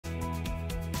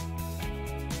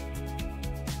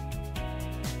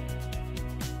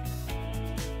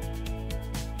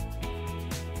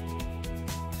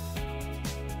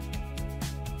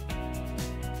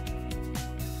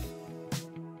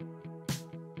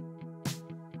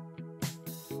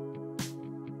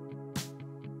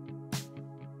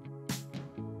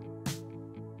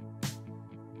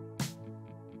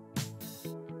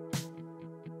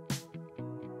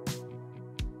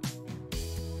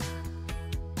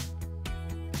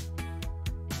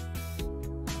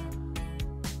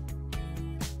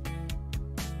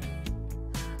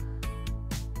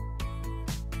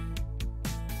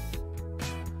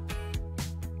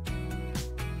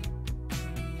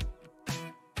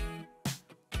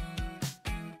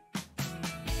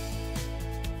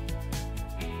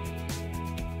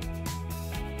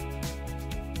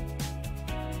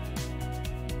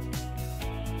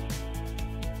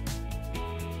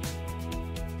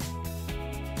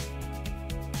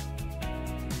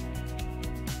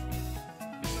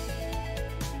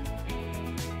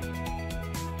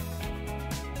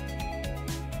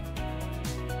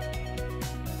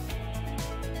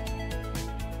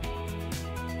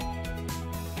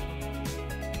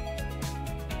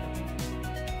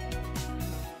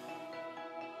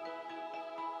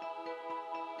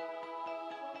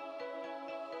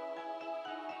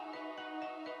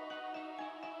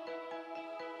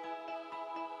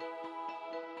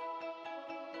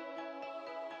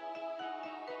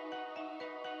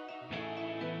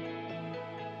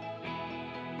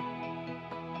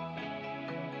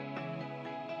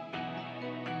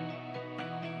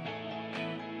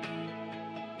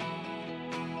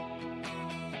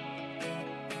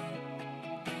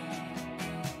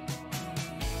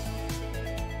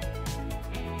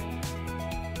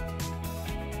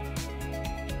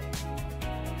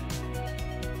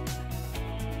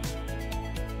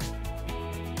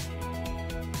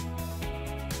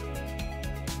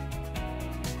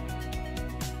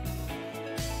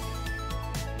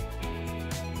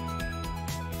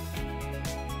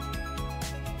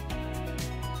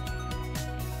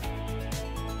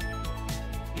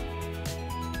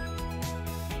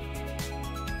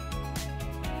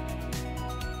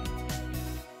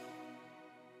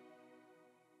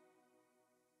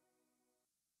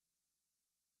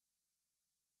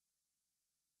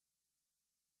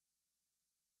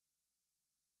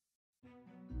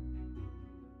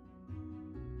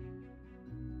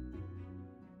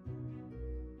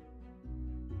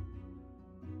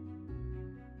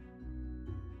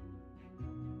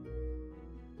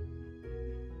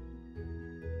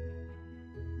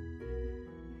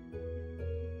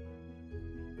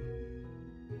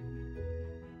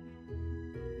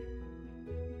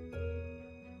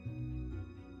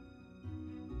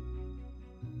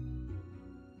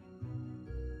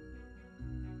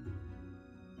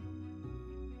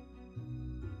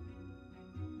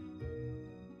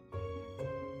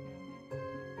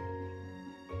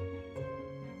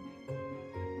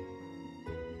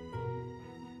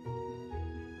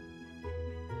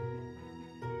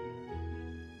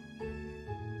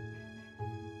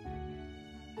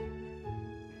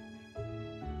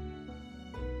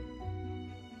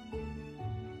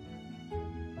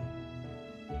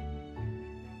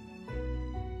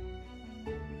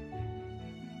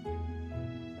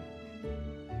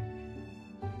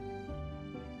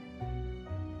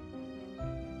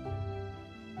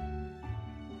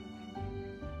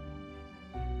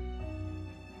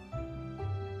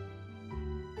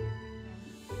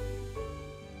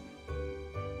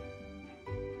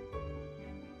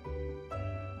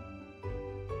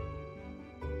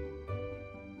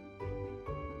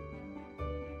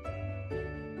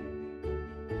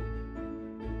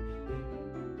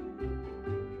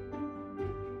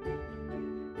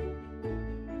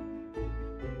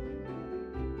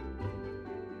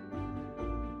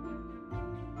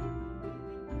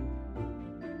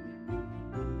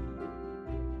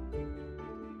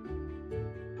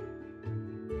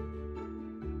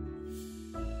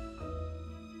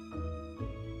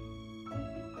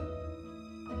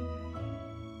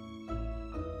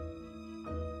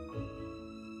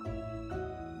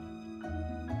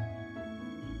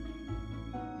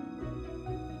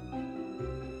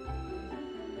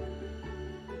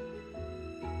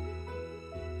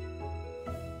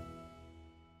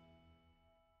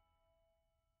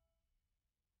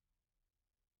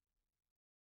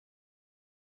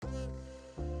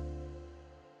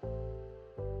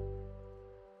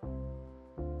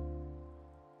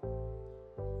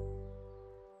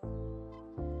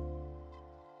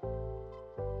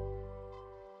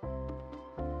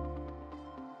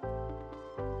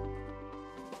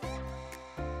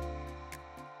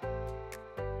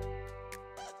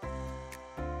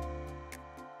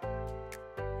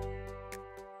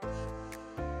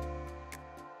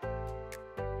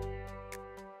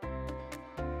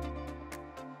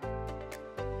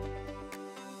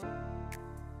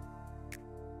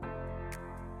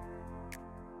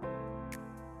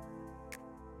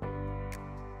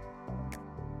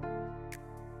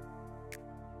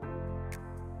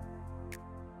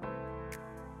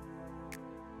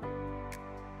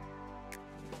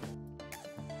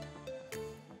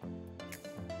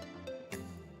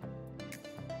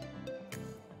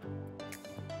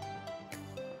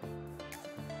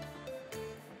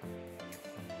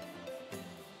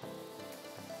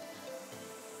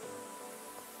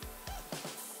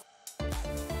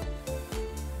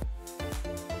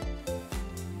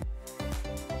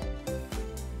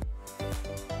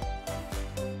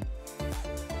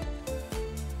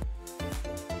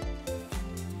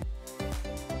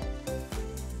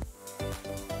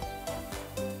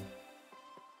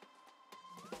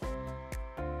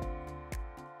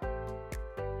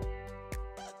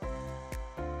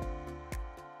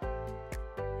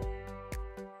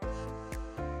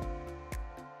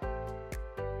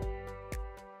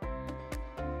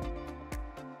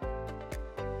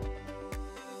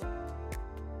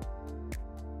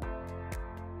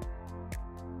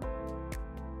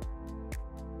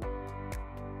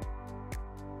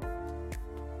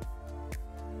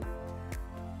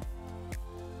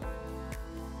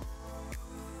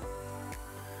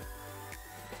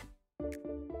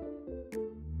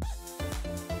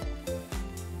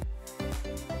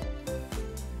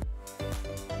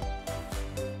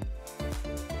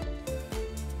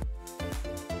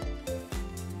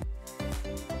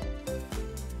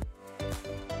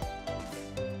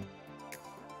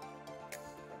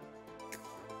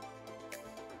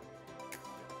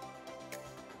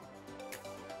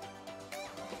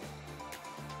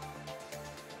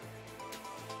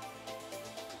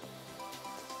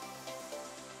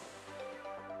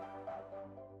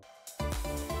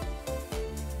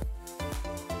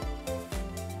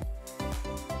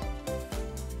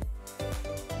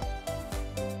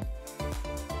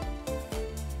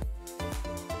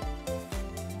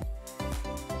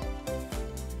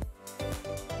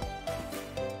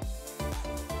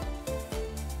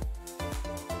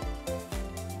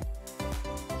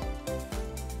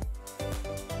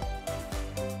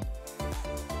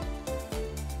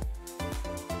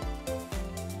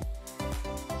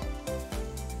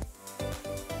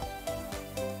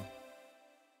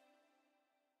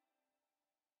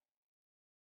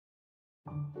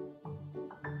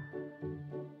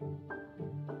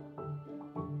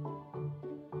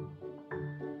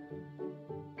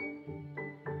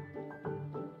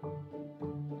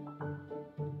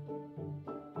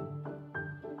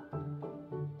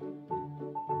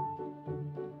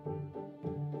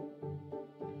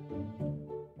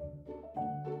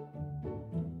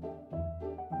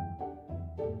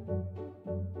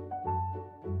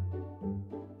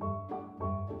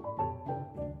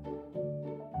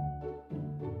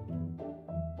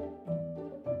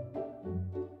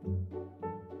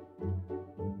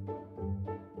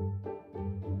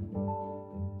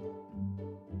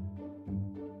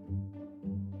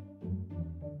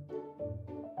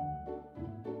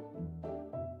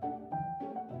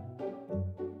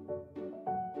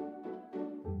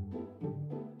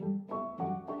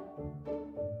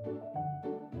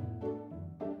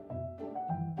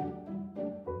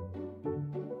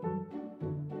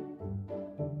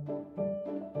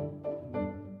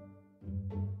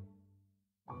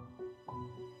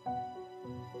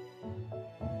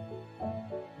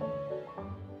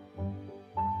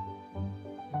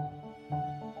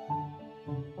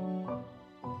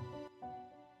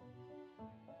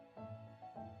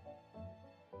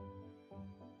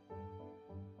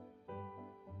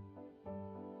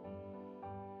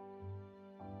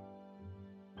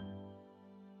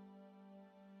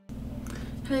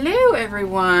Hello,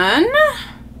 everyone.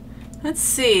 Let's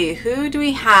see, who do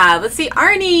we have? Let's see,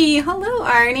 Arnie. Hello,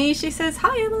 Arnie. She says,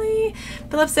 hi, Emily.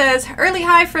 Philip says, early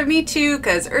hi for me too,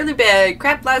 because early bed.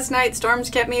 Crap last night. Storms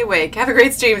kept me awake. Have a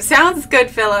great stream. Sounds good,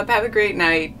 Philip. Have a great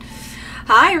night.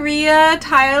 Hi, Rhea,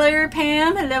 Tyler,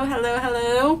 Pam. Hello, hello,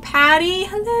 hello. Patty,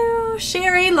 hello.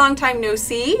 Sherry, long time no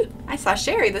see. I saw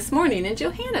Sherry this morning in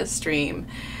Johanna's stream.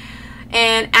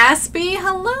 And Aspie,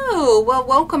 hello. Well,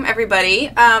 welcome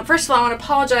everybody. First of all, I want to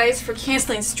apologize for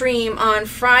canceling stream on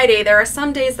Friday. There are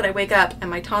some days that I wake up and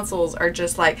my tonsils are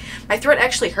just like, my throat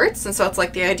actually hurts, and so it's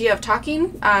like the idea of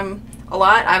talking a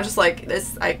lot. I'm just like,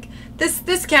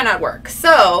 this cannot work.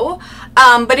 So,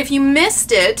 but if you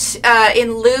missed it,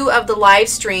 in lieu of the live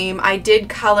stream, I did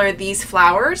color these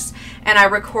flowers, and I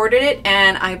recorded it,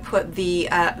 and I put the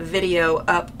video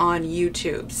up on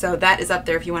YouTube. So that is up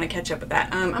there if you want to catch up with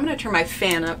that. I'm going to turn my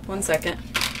fan up. 1 second.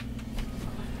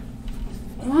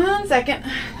 1 second.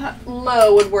 That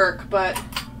low would work, but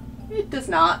it does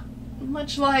not.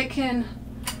 Much like in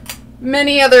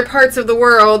many other parts of the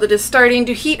world, it is starting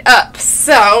to heat up.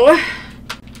 So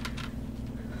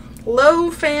low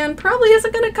fan probably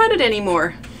isn't going to cut it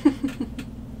anymore.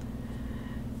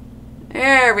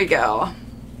 There we go.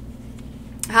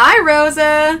 Hi,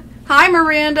 Rosa. Hi,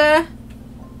 Miranda.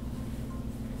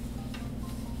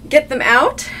 Get them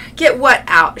out? Get what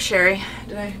out, Sherry?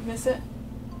 Did I miss it?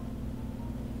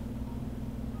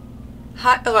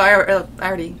 Hi. Oh, I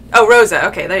already. Oh, Rosa.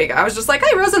 Okay, there you go. I was just like,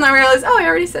 hi, Rosa, and I realized, oh, I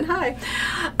already said hi.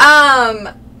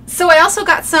 So I also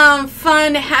got some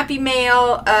fun, happy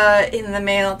mail in the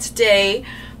mail today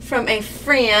from a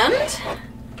friend.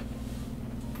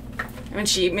 When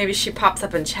maybe she pops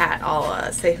up in chat,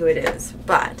 I'll say who it is.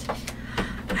 But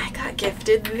I got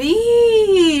gifted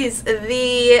these.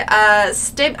 The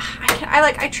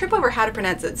I trip over how to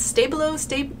pronounce it. Stabilo.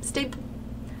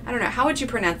 I don't know. How would you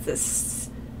pronounce this?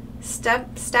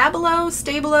 Stabilo.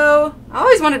 I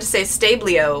always wanted to say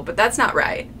stablio, but that's not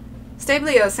right.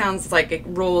 Stablio sounds like it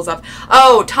rolls off.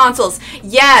 Oh, tonsils.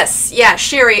 Yes, yeah,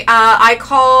 Sherry. I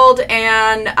called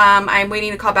and I'm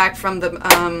waiting to call back from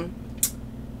the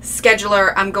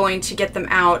scheduler. I'm going to get them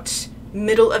out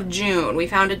middle of June. We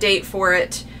found a date for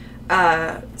it.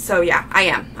 So yeah,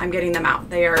 I'm getting them out.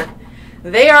 They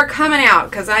are coming out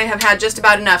because I have had just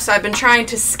about enough. So I've been trying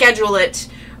to schedule it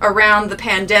around the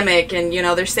pandemic, and you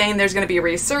know, they're saying there's going to be a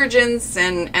resurgence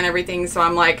and everything. So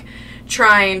I'm like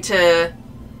trying to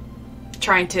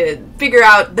figure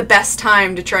out the best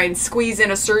time to try and squeeze in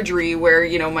a surgery where,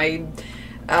 you know, my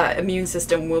immune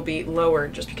system will be lower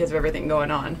just because of everything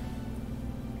going on.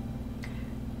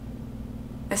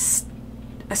 Estabilo.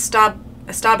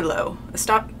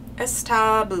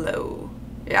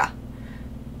 Yeah.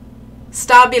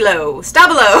 Stabilo.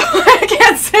 I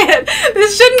can't say it.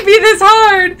 This shouldn't be this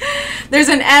hard. There's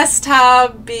an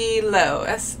estabilo.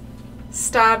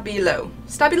 Stabilo.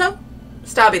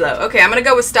 Okay, I'm going to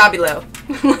go with stabilo.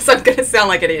 Unless I'm going to sound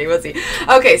like an idiot. We'll see.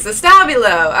 Okay, so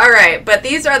stabilo. All right, but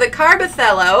these are the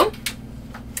Carbothello.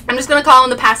 I'm just going to call them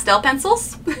the pastel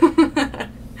pencils.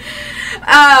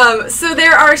 So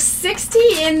there are 60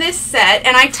 in this set,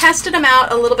 and I tested them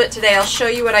out a little bit today. I'll show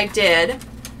you what I did.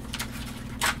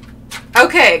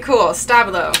 Okay, cool.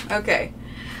 Stabilo. Okay.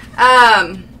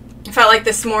 I felt like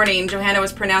this morning Johanna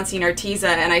was pronouncing Arteza,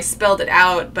 and I spelled it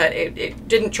out, but it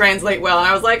didn't translate well, and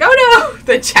I was like, oh no!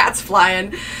 The chat's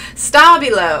flying.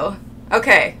 Stabilo.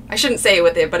 Okay. I shouldn't say it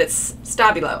with it, but it's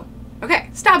stabilo. Okay,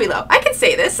 stabilo. I can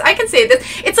say this.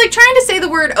 It's like trying to say the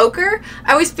word ochre.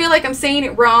 I always feel like I'm saying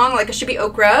it wrong, like it should be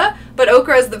okra, but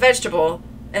okra is the vegetable,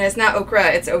 and it's not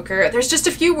okra, it's ochre. There's just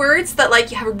a few words that, like,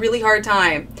 you have a really hard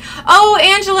time. Oh,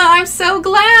 Angela, I'm so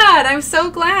glad.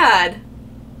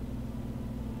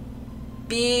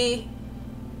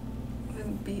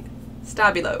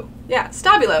 Stabilo. Yeah,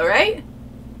 stabilo, right?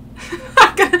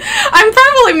 I'm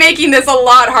probably making this a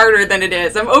lot harder than it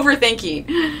is. I'm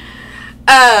overthinking.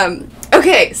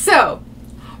 Okay, so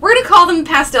we're going to call them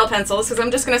pastel pencils because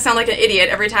I'm just going to sound like an idiot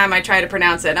every time I try to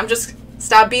pronounce it. I'm just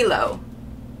stabilo.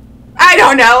 I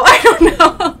don't know.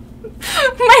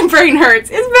 My brain hurts.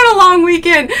 It's been a long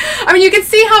weekend. I mean, you can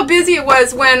see how busy it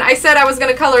was when I said I was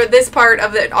going to color this part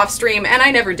of it off stream, and I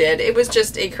never did. It was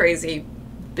just a crazy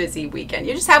busy weekend.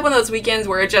 You just have one of those weekends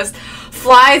where it just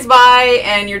flies by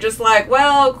and you're just like,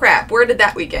 well, crap, where did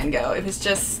that weekend go? It was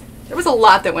just, there was a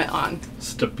lot that went on.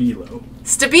 Stabilo.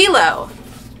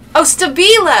 Oh,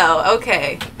 stabilo.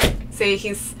 Okay. See,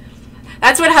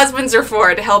 that's what husbands are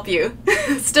for, to help you.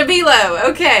 Stabilo.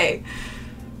 Okay.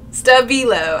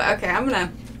 Stabilo. Okay, I'm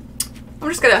gonna I'm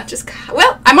just gonna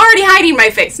well, I'm already hiding my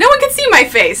face. No one can see my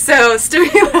face, so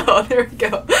Stabilo, there we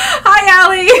go. Hi,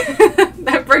 Allie.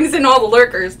 That brings in all the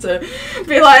lurkers to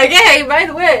be like, hey, by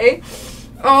the way,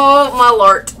 oh, my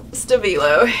lord,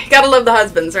 Stabilo. Gotta love the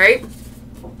husbands, right?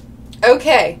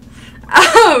 Okay.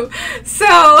 So,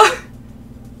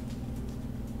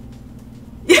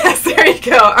 yes, there you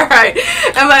go. All right.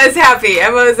 Emma is happy.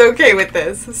 Emma is okay with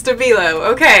this.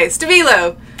 Stabilo. Okay,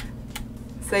 Stabilo.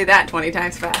 Say that 20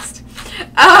 times fast.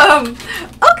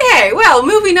 Okay, well,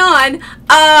 moving on.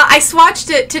 I swatched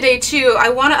it today too. I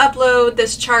want to upload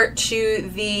this chart to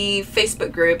the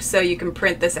Facebook group so you can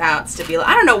print this out, Stabilo.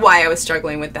 I don't know why I was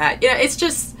struggling with that. Yeah, it's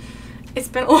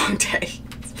been a long day.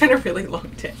 It's been a really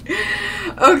long day.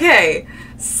 Okay,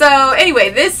 so anyway,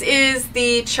 this is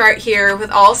the chart here with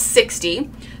all 60.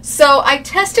 So I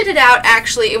tested it out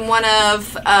actually in one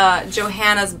of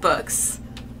Johanna's books.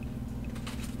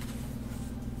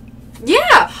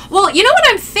 Yeah, well, you know what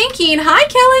I'm thinking? Hi,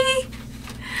 Kelly.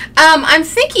 I'm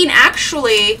thinking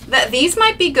actually that these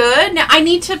might be good. Now, I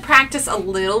need to practice a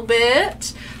little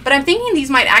bit, but I'm thinking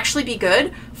these might actually be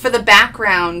good for the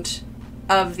background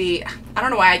of the, I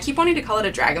don't know why I keep wanting to call it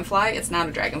a dragonfly. It's not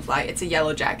a dragonfly. It's a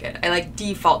yellow jacket. I like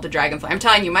default to dragonfly. I'm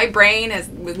telling you, my brain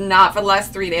was not, for the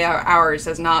last 3 hours,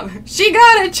 has not, she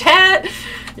got a chat.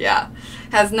 Yeah,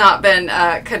 has not been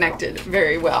connected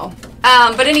very well.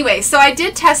 But anyway, so I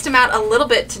did test them out a little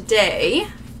bit today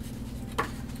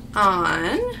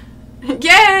on,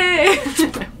 yay!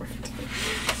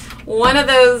 One of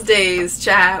those days,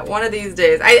 chat, one of these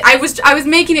days. I was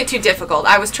making it too difficult.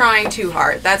 I was trying too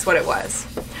hard. That's what it was.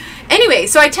 Anyway,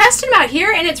 so I tested them out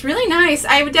here and it's really nice.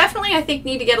 I would definitely, I think,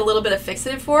 need to get a little bit of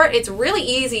fixative for it. It's really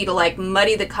easy to like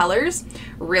muddy the colors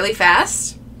really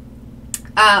fast.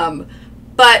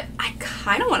 But I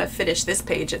kind of want to finish this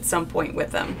page at some point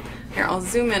with them. Here, I'll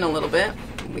zoom in a little bit.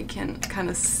 We can kind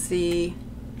of see.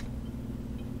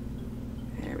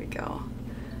 There we go.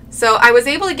 So I was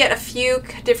able to get a few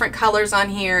different colors on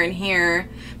here and here.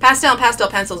 Pastel and pastel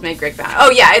pencils make great fun.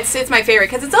 Oh yeah, it's my favorite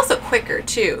because it's also quicker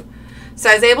too. So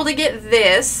I was able to get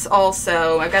this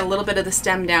also. I've got a little bit of the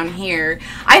stem down here.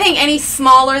 I think any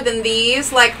smaller than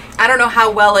these, like, I don't know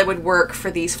how well it would work for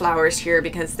these flowers here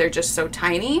because they're just so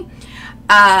tiny.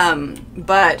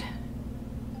 But,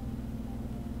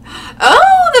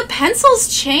 oh, the pencils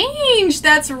changed.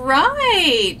 That's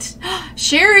right.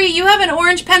 Sherry, you have an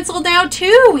orange pencil now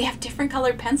too. We have different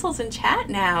colored pencils in chat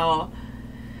now.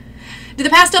 Do the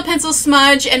pastel pencils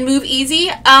smudge and move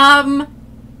easy?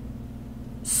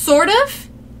 Sort of,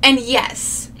 and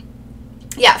yes.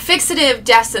 Yeah, fixative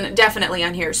definitely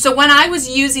on here. So when I was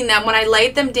using them, when I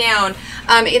laid them down,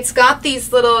 it's got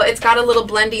a little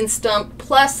blending stump,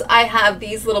 plus I have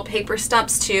these little paper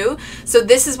stumps too. So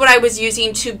this is what I was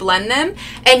using to blend them.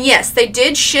 And yes, they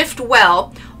did shift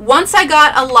well. Once I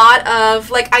got a lot of,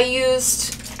 like I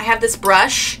have this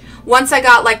brush. Once I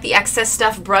got like the excess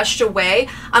stuff brushed away,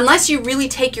 unless you really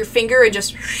take your finger and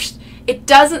just, it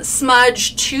doesn't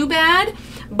smudge too bad.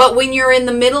 But when you're in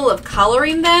the middle of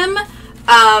coloring them,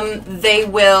 they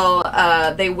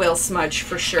will smudge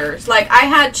for sure. Like I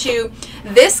had to,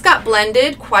 this got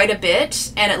blended quite a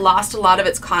bit and it lost a lot of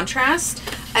its contrast.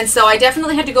 And so I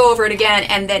definitely had to go over it again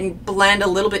and then blend a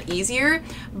little bit easier.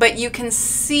 But you can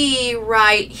see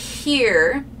right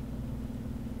here,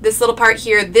 this little part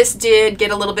here, this did get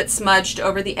a little bit smudged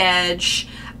over the edge.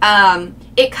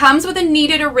 It comes with a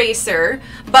kneaded eraser,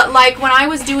 but like when I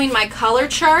was doing my color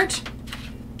chart,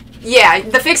 yeah,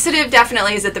 the fixative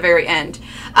definitely is at the very end.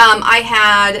 I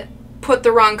had put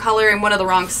the wrong color in one of the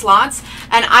wrong slots,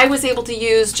 and I was able to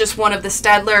use just one of the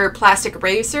Staedtler plastic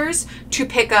erasers to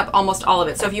pick up almost all of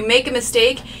it. So if you make a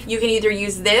mistake, you can either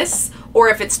use this, or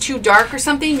if it's too dark or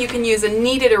something, you can use a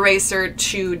kneaded eraser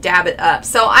to dab it up.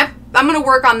 So I'm going to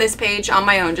work on this page on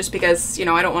my own just because, you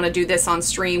know, I don't want to do this on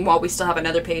stream while we still have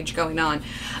another page going on.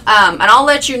 And I'll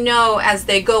let you know as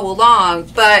they go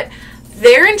along, but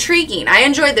they're intriguing. I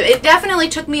enjoyed them. It definitely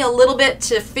took me a little bit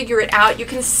to figure it out. You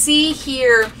can see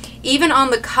here, even on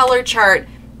the color chart,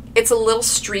 it's a little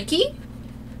streaky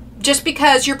just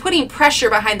because you're putting pressure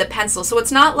behind the pencil. So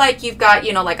it's not like you've got,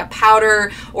 you know, like a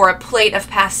powder or a plate of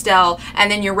pastel and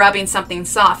then you're rubbing something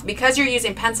soft. Because you're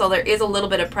using pencil, there is a little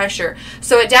bit of pressure.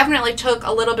 So it definitely took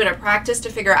a little bit of practice to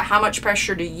figure out how much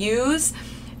pressure to use.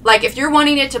 Like if you're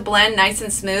wanting it to blend nice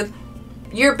and smooth,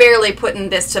 you're barely putting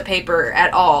this to paper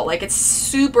at all. Like it's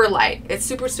super light. It's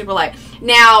super, super light.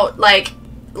 Now, like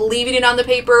leaving it on the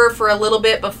paper for a little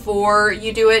bit before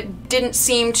you do it didn't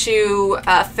seem to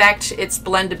affect its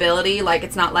blendability. Like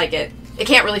it's not like it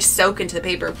can't really soak into the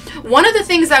paper. One of the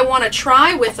things I want to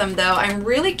try with them though, I'm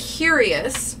really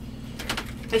curious,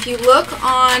 if you look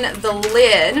on the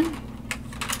lid,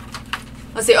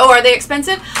 Let's see. Oh, are they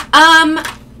expensive?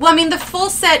 Well, I mean, the full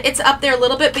set, it's up there a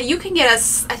little bit, but you can get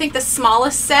I think the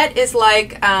smallest set is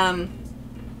like,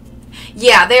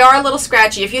 yeah, they are a little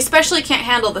scratchy. If you especially can't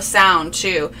handle the sound,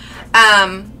 too.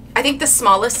 I think the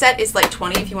smallest set is like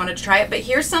 20 if you wanted to try it. But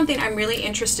here's something I'm really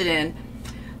interested in.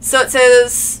 So it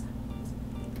says,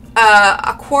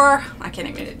 I can't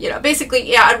even, you know, basically,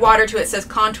 yeah, add water to it. It says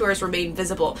contours remain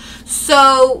visible.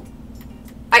 So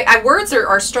words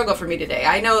are a struggle for me today.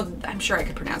 I know, I'm sure I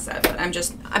could pronounce that, but I'm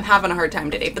having a hard time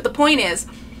today. But the point is,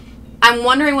 I'm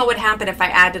wondering what would happen if I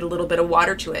added a little bit of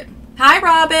water to it. Hi,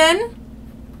 Robin.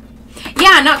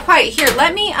 Yeah, not quite. Here,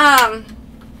 let me,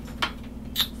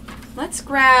 let's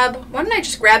grab, why don't I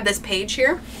just grab this page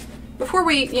here? Before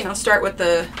we, you know, start with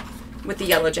the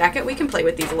yellow jacket, we can play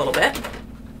with these a little bit.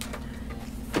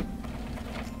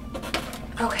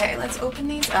 Okay, let's open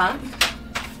these up.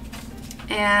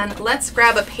 And let's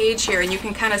grab a page here and you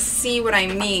can kind of see what I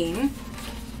mean.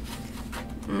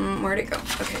 Where'd it go?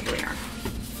 Okay, here we are.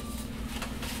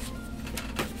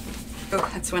 Oh,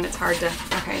 that's when it's hard to,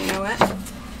 okay, you know what?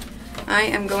 I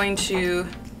am going to,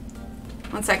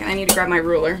 one second, I need to grab my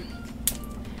ruler.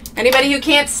 Anybody who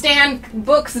can't stand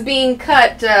books being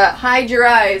cut, hide your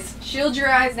eyes. Shield your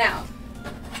eyes now.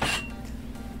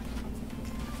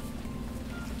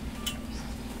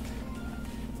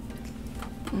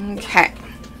 Okay.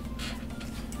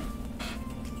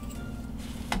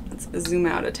 Let's zoom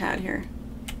out a tad here.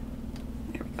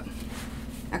 There we go.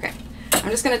 Okay. I'm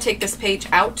just going to take this page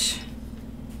out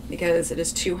because it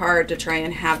is too hard to try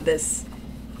and have this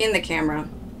in the camera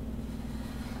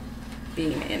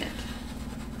beam in it.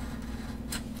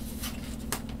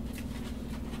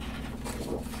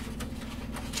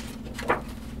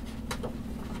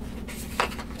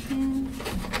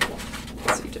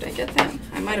 Let's see, did I get that?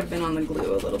 I might have been on the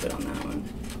glue a little bit on that one.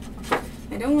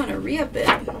 I don't want to re-up it.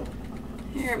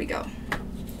 There we go.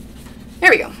 There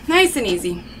we go. Nice and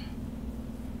easy.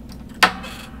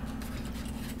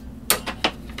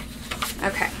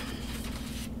 Okay.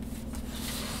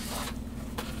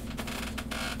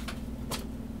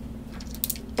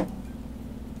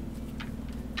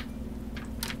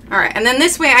 All right, and then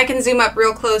this way I can zoom up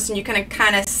real close and you can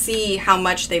kind of see how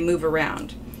much they move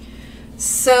around.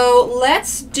 So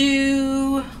let's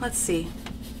see.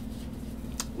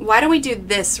 Why don't we do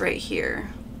this right here?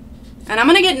 And I'm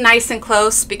gonna get nice and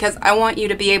close because I want you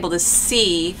to be able to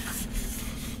see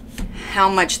how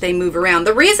much they move around.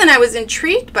 The reason I was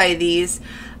intrigued by these,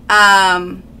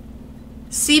 CB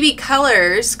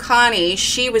Colors, Connie,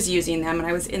 she was using them and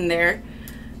I was in there.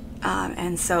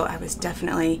 And so I was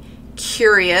definitely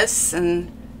curious,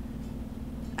 and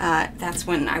that's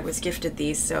when I was gifted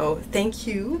these, so thank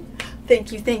you.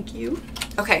 Thank you, thank you.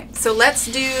 Okay, so let's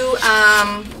do,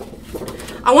 I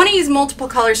want to use multiple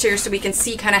colors here so we can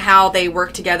see kind of how they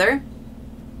work together.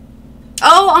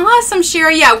 Oh, awesome,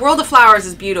 Sherry. Yeah, World of Flowers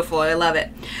is beautiful. I love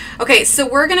it. Okay, so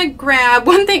we're going to grab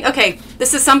one thing. Okay,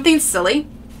 this is something silly,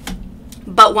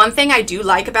 but one thing I do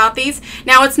like about these,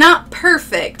 now it's not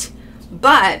perfect,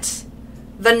 but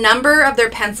the number of their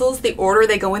pencils, the order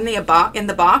they go in the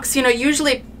box, you know,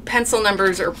 usually pencil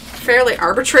numbers are fairly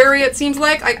arbitrary, it seems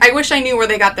like. I wish I knew where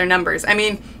they got their numbers. I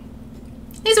mean,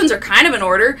 these ones are kind of in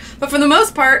order, but for the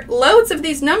most part, loads of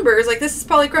these numbers, like this is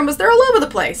Polychromos, they're all over the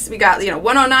place. We got, you know,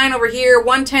 109 over here,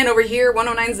 110 over here,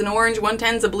 109's an orange,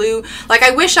 110's a blue. Like,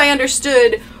 I wish I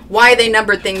understood why they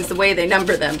numbered things the way they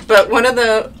number them. But one of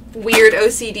the weird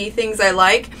OCD things I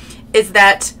like is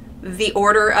that the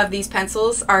order of these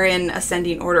pencils are in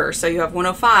ascending order. So you have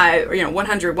 105, or, you know,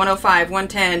 100, 105,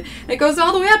 110, and it goes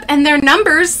all the way up, and their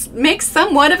numbers make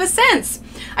somewhat of a sense.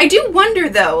 I do wonder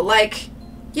though, like,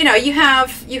 you know, you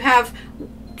have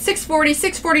 640,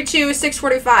 642,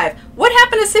 645. What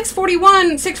happened to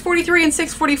 641, 643, and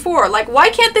 644? Like,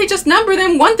 why can't they just number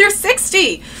them 1 through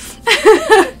 60?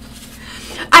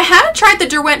 I haven't tried the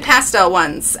Derwent pastel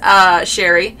ones,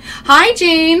 Sherry. Hi,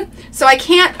 Jane. So I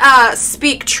can't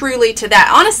speak truly to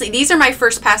that. Honestly, these are my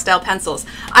first pastel pencils.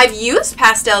 I've used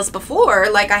pastels before,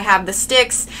 like I have the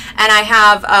sticks and I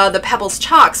have the Pebbles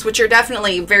chalks, which are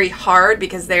definitely very hard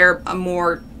because they're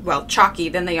more, well, chalky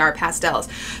than they are pastels.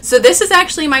 So this is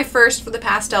actually my first for the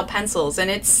pastel pencils,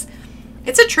 and it's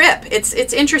a trip.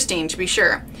 It's interesting, to be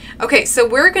sure. Okay, so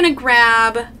we're gonna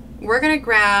grab,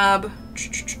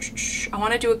 I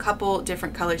want to do a couple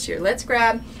different colors here. Let's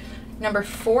grab number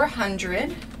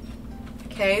 400.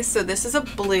 Okay, so this is a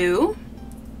blue.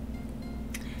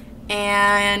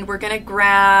 And we're going to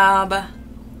grab,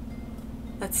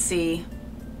 let's see,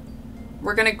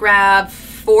 we're going to grab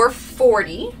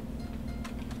 440.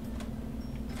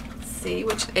 Let's see,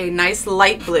 which a nice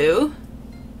light blue.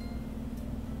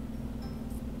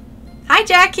 Hi, Hi,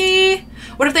 Jackie.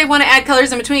 What if they want to add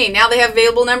colors in between? Now they have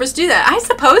available numbers to do that. I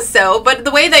suppose so, but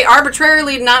the way they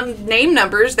arbitrarily not name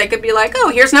numbers, they could be like, oh,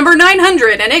 here's number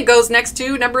 900, and it goes next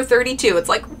to number 32. It's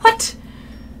like, what?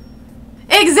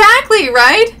 Exactly,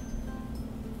 right?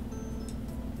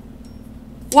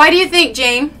 Why do you think,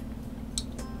 Jane?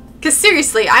 Because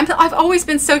seriously, I've always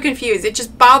been so confused. It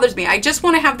just bothers me. I just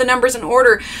want to have the numbers in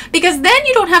order, because then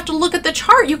you don't have to look at the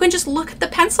chart. You can just look at the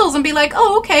pencils and be like,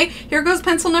 oh, okay, here goes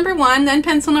pencil number 1, then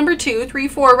pencil number 2, 3,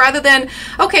 4, rather than,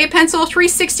 okay, pencil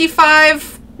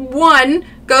 365 1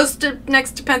 goes to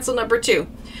next to pencil number 2.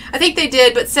 I think they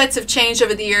did, but sets have changed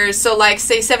over the years. So like,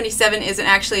 say 77 isn't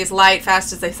actually as light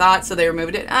fast as they thought, so they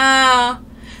removed it. Oh,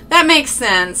 that makes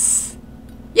sense.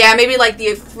 Yeah, maybe like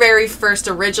the very first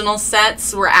original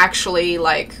sets were actually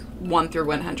like 1 through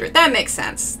 100. That makes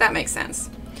sense. That makes sense.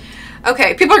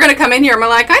 Okay, people are going to come in here and be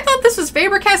like, I thought this was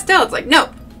Faber Castell. It's like, no,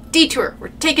 detour.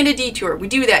 We're taking a detour. We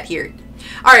do that here.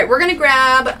 All right, we're going to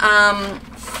grab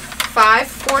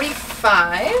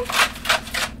 545.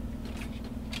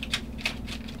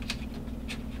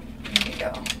 There you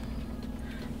go.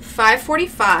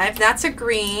 545. That's a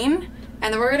green.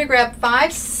 And then we're going to grab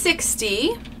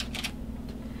 560.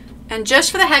 And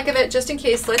just for the heck of it, just in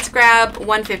case, let's grab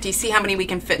 150. See how many we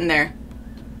can fit in there.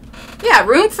 Yeah,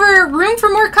 room for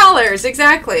more colors.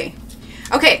 Exactly.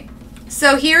 Okay,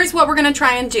 so here's what we're going to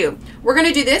try and do. We're going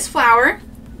to do this flower.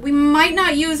 We might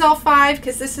not use all 5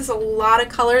 because this is a lot of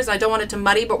colors. I don't want it to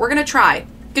muddy, but we're going to try. You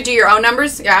could do your own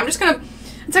numbers. Yeah, I'm just going to...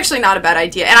 It's actually not a bad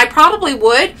idea. And I probably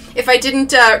would if I didn't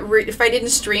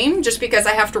stream, just because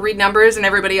I have to read numbers and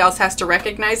everybody else has to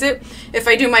recognize it. If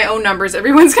I do my own numbers,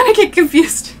 everyone's going to get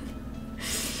confused.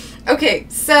 Okay,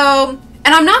 so,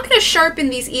 and I'm not going to sharpen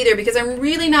these either because I'm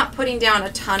really not putting down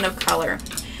a ton of color.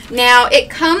 Now, it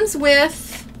comes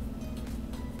with,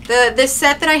 this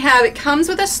set that I have, it comes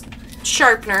with a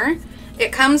sharpener.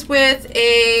 It comes with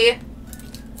a,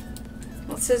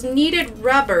 well, it says kneaded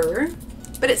rubber,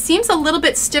 but it seems a little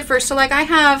bit stiffer. So like I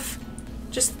have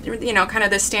just, you know, kind of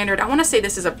the standard, I want to say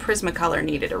this is a Prismacolor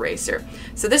kneaded eraser.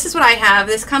 So this is what I have.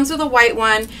 This comes with a white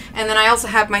one, and then I also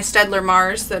have my Staedtler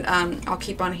Mars that I'll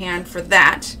keep on hand for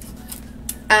that.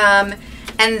 And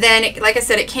then, like I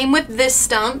said, it came with this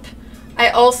stump.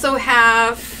 I also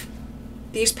have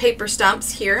these paper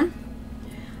stumps here.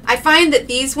 I find that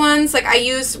these ones, like I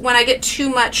use, when I get too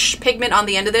much pigment on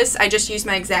the end of this, I just use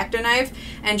my X-Acto knife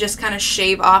and just kind of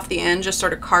shave off the end, just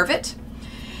sort of carve it.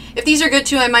 If these are good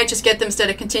too, I might just get them instead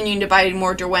of continuing to buy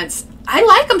more Derwents. I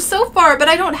like them so far, but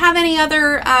I don't have any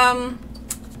other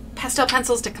pastel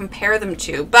pencils to compare them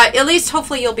to. But at least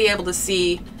hopefully you'll be able to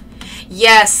see.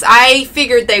 Yes, I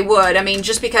figured they would. I mean,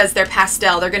 just because they're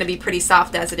pastel, they're going to be pretty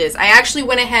soft as it is. I actually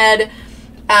went ahead,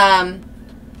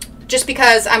 just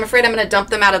because I'm afraid I'm going to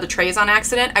dump them out of the trays on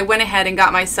accident, I went ahead and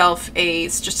got myself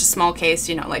just a small case,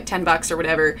 you know, like 10 bucks or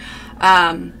whatever,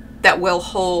 that will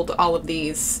hold all of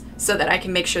these, so that I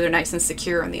can make sure they're nice and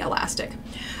secure on the elastic.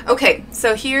 Okay,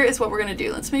 so here is what we're gonna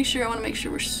do. Let's make sure, I wanna make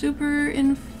sure we're super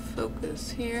in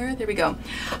focus here. There we go.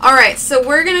 All right, so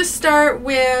we're gonna start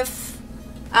with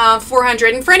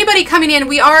 400. And for anybody coming in,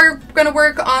 we are gonna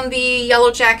work on the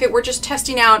yellow jacket. We're just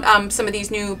testing out some of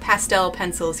these new pastel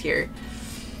pencils here.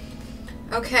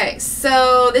 Okay,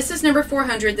 so this is number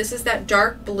 400. This is that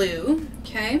dark blue,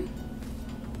 okay?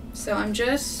 So I'm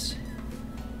just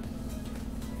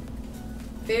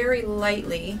very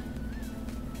lightly,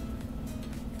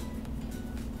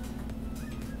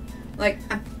 like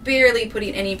I'm barely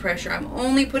putting any pressure. I'm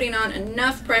only putting on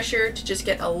enough pressure to just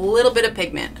get a little bit of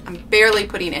pigment. I'm barely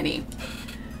putting any.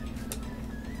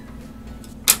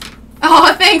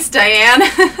 Oh, thanks, Diane.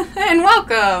 And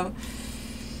welcome.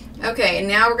 Okay, and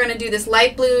now we're going to do this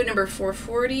light blue, number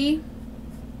 440.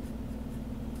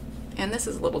 And this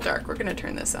is a little dark. We're going to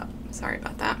turn this up. Sorry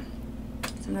about that.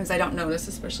 Sometimes I don't notice,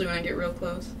 especially when I get real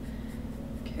close.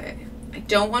 Okay. I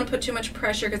don't want to put too much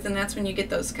pressure because then that's when you get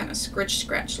those kind of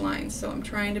scratch lines. So I'm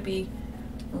trying to be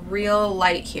real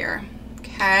light here.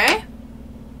 Okay.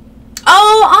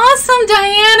 Oh, awesome,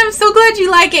 Diane. I'm so glad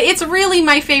you like it. It's really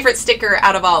my favorite sticker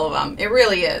out of all of them. It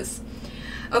really is.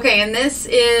 Okay, and this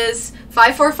is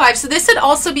 545. So this would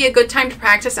also be a good time to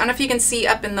practice. I don't know if you can see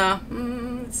up in the,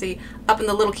 let's see, up in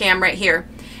the little cam right here.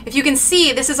 If you can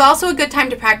see, this is also a good time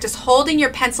to practice holding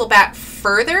your pencil back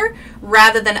further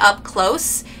rather than up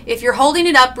close. If you're holding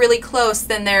it up really close,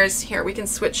 then there's, here, we can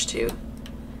switch to,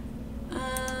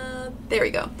 there we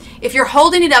go. If you're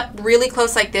holding it up really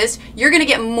close like this, you're going to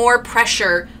get more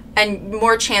pressure and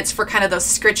more chance for kind of those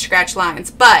scratch lines.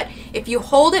 But if you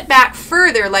hold it back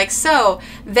further like so,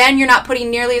 then you're not putting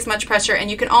nearly as much pressure,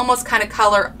 and you can almost kind of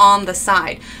color on the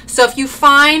side. So if you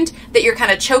find that you're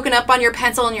kind of choking up on your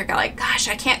pencil and you're like, gosh,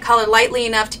 I can't color lightly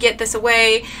enough to get this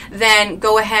away, then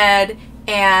go ahead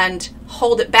and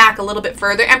hold it back a little bit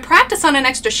further, and practice on an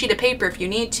extra sheet of paper if you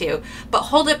need to, but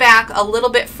hold it back a little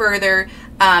bit further,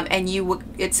 and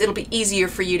it'll be easier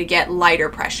for you to get lighter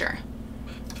pressure.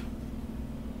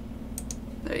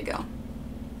 There you go.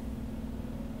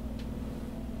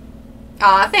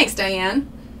 Aw, thanks,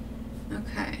 Diane.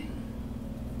 Okay.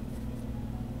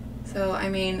 So, I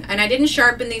mean, and I didn't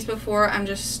sharpen these before. I'm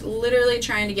just literally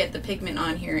trying to get the pigment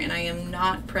on here, and I am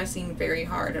not pressing very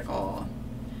hard at all.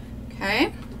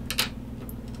 Okay.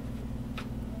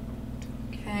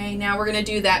 Okay, now we're going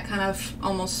to do that kind of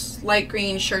almost light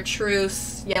green,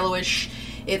 chartreuse, yellowish.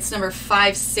 It's number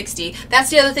 560.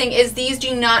 That's the other thing, is these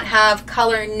do not have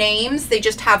color names. They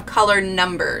just have color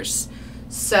numbers.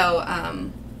 So,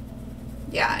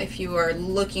 yeah, if you are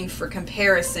looking for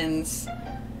comparisons.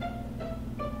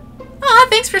 Aw,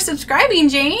 thanks for subscribing,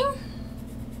 Jane.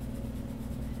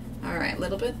 All right, a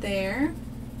little bit there.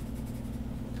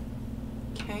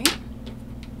 Okay.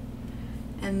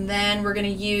 And then we're going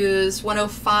to use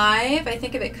 105. I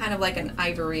think of it kind of like an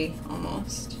ivory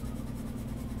almost.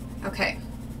 Okay.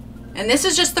 And this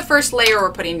is just the first layer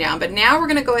we're putting down, but now we're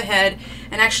going to go ahead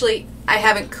and actually, I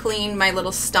haven't cleaned my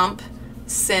little stump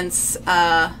since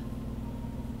I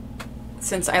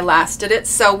last did it.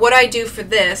 So what I do for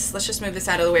this, let's just move this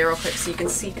out of the way real quick so you can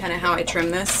see kind of how I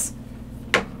trim this.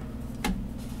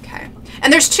 Okay.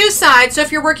 And there's two sides, so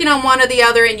if you're working on one or the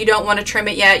other and you don't want to trim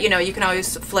it yet, you know, you can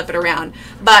always flip it around.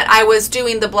 But I was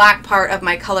doing the black part of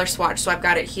my color swatch, so I've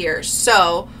got it here.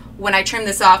 So when I trim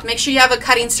this off, make sure you have a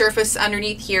cutting surface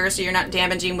underneath here so you're not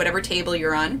damaging whatever table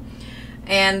you're on.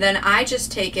 And then I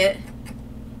just take it,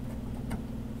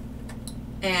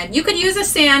 and you could use a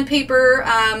sandpaper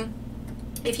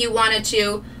if you wanted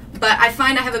to, but I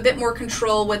find I have a bit more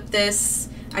control with this.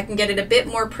 I can get it a bit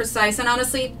more precise, and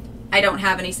honestly, I don't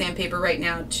have any sandpaper right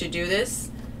now to do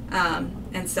this,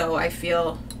 and so I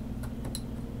feel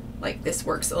like this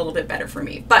works a little bit better for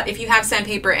me. But if you have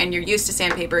sandpaper and you're used to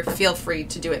sandpaper, feel free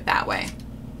to do it that way.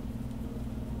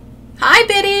 Hi,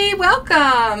 Biddy,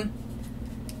 welcome.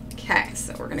 Okay,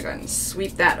 so we're gonna go ahead and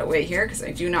sweep that away here because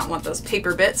I do not want those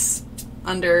paper bits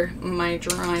under my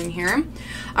drawing here.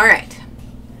 All right,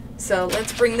 so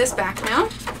let's bring this back now.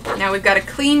 Now we've got a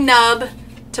clean nub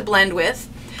to blend with.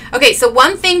 Okay, so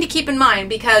one thing to keep in mind,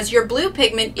 because your blue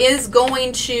pigment is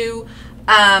going to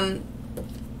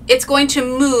it's going to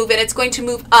move, and it's going to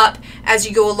move up as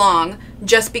you go along,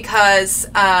 just because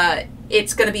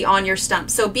it's going to be on your stump.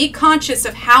 So be conscious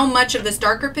of how much of this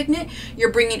darker pigment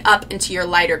you're bringing up into your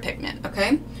lighter pigment,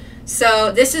 okay?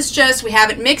 So this is just, we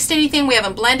haven't mixed anything, we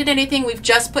haven't blended anything, we've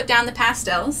just put down the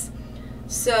pastels.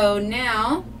 So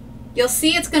now you'll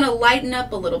see it's going to lighten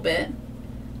up a little bit,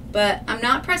 but I'm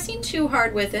not pressing too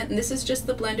hard with it, and this is just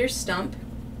the blender's stump.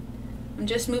 I'm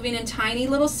just moving in tiny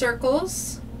little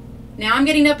circles. Now I'm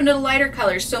getting up into the lighter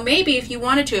colors, so maybe if you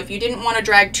wanted to, if you didn't want to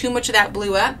drag too much of that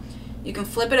blue up, you can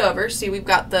flip it over. See, we've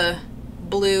got the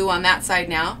blue on that side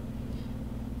now.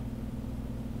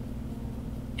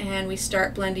 And we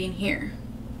start blending here.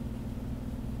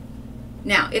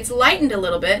 Now, it's lightened a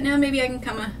little bit. Now maybe I can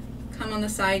come on the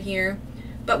side here.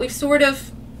 But we've sort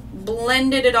of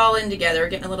blended it all in together. We're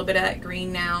getting a little bit of that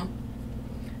green now.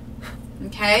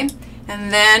 Okay,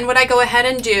 and then what I go ahead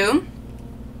and do,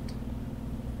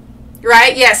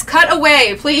 right? Yes, cut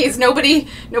away, please. Nobody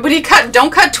cut.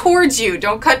 Don't cut towards you.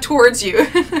 Don't cut towards you.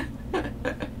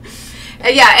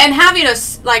 Yeah, and having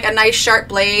a nice sharp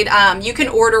blade, you can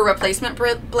order replacement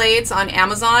blades on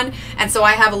Amazon, and so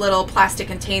I have a little plastic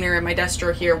container in my desk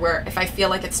drawer here where if I feel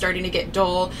like it's starting to get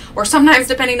dull, or sometimes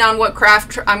depending on what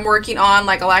craft I'm working on,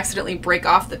 like I'll accidentally break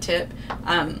off the tip,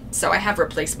 so I have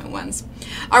replacement ones.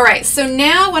 All right, so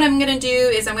now what I'm going to do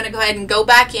is I'm going to go ahead and go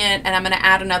back in, and I'm going to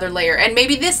add another layer, and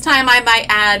maybe this time I might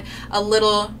add a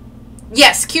little,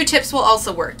 yes, Q-tips will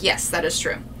also work. Yes, that is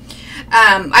true.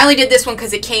 I only did this one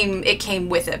because it came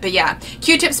with it, but yeah,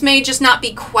 Q-tips may just not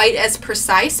be quite as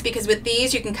precise, because with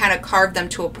these you can kind of carve them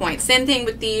to a point. Same thing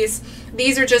with these.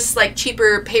 These are just like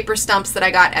cheaper paper stumps that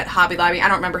I got at Hobby Lobby. I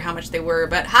don't remember how much they were,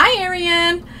 but hi,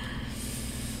 Ariane.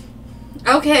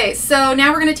 Okay, so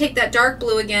now we're going to take that dark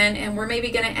blue again, and we're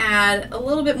maybe going to add a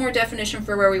little bit more definition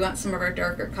for where we want some of our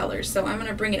darker colors. So I'm going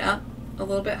to bring it up a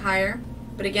little bit higher,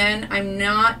 but again, I'm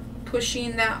not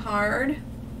pushing that hard.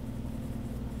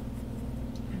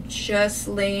 Just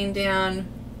laying down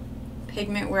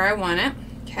pigment where I want it.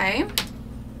 Okay.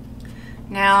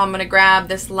 Now I'm going to grab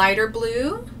this lighter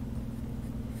blue,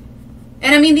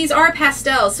 And I mean, these are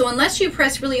pastels, so unless you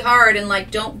press really hard and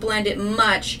like don't blend it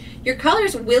much, your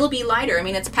colors will be lighter. I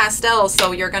mean, it's pastel,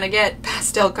 so you're gonna get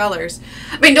pastel colors.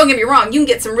 I mean, don't get me wrong, you can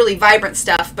get some really vibrant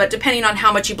stuff, but depending on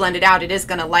how much you blend it out, it is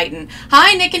gonna lighten.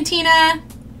 Hi, Nick and Tina.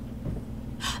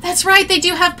 That's right, they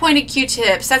do have pointed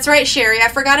Q-tips. That's right, Sherry, I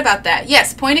forgot about that.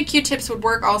 Yes, pointed Q-tips would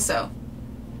work also.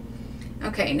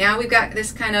 Okay, now we've got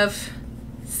this kind of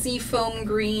seafoam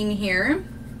green here.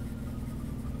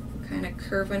 Kind of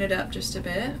curving it up just a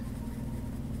bit.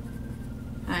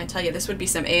 I tell you, this would be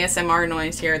some ASMR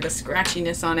noise here, the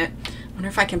scratchiness on it. I wonder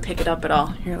if I can pick it up at all.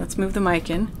 Here, let's move the mic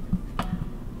in.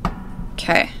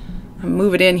 Okay, I'll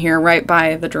move it in here right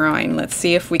by the drawing. Let's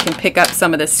see if we can pick up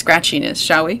some of this scratchiness,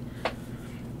 shall we?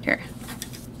 Here.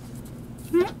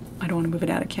 I don't want to move it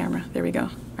out of camera. There we go.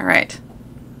 All right.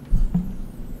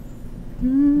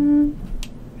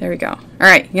 There we go. All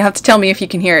right, you have to tell me if you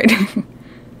can hear it.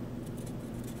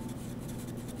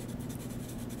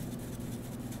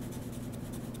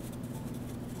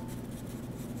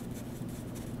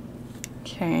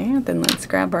 Okay, then let's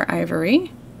grab our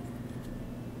ivory.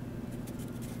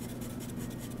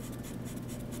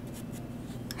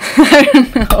 I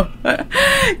don't know.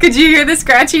 Could you hear the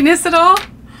scratchiness at all?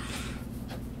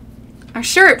 I'm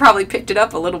sure it probably picked it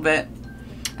up a little bit.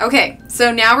 Okay,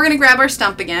 so now we're gonna grab our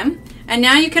stump again. And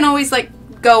now you can always like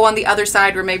go on the other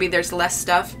side where maybe there's less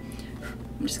stuff.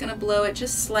 I'm just gonna blow it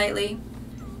just slightly.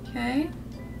 Okay.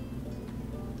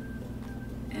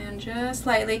 And just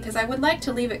slightly, because I would like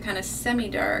to leave it kind of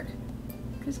semi-dark.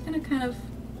 I'm just gonna kind of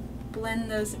blend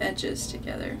those edges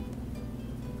together.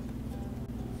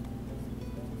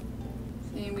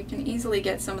 See, we can easily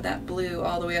get some of that blue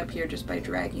all the way up here just by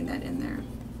dragging that in there.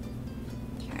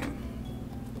 Okay.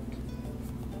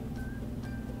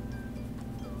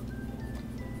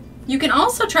 You can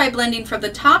also try blending from the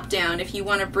top down if you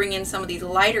want to bring in some of these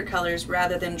lighter colors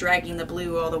rather than dragging the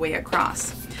blue all the way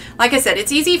across. Like I said,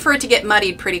 it's easy for it to get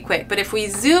muddied pretty quick, but if we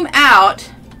zoom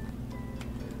out,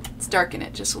 let's darken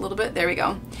it just a little bit. There we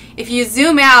go. If you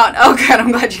zoom out, oh God,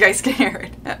 I'm glad you guys can hear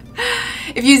it.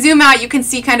 If you zoom out, you can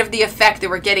see kind of the effect that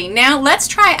we're getting. Now let's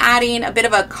try adding a bit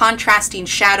of a contrasting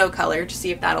shadow color to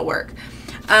see if that'll work.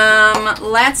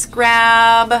 Let's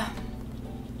grab,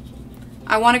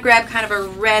 I want to grab kind of a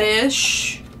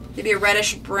reddish, maybe a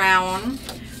reddish brown.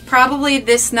 Probably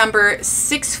this number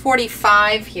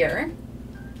 645 here.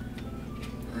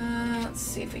 Let's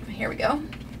see if we can, here we go.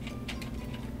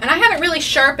 And I haven't really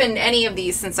sharpened any of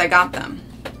these since I got them.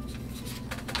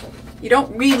 You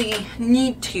don't really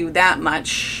need to that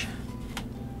much.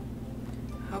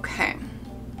 Okay.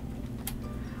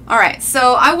 All right,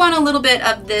 so I want a little bit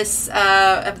of this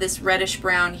reddish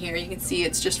brown here. You can see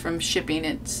it's just from shipping.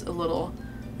 It's a little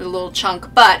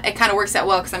chunk, but it kind of works out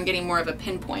well because I'm getting more of a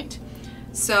pinpoint.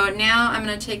 So now I'm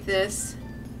going to take this.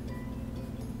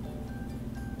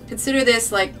 Consider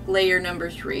this like layer number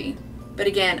 3. But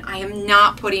again, I am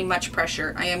not putting much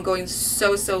pressure. I am going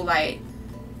so light.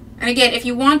 And again, if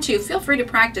you want to, feel free to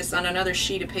practice on another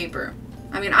sheet of paper.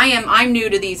 I mean, I'm new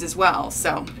to these as well,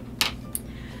 so.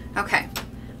 Okay.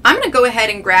 I'm going to go ahead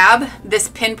and grab this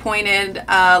pinpointed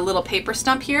little paper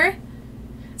stump here.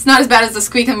 It's not as bad as the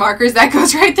squeaking markers. That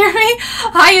goes right through me.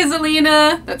 Hi,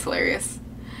 Iselina. That's hilarious.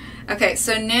 Okay,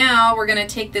 so now we're going to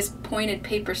take this pointed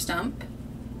paper stump.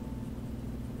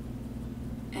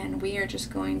 And we are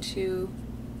just going to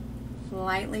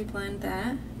lightly blend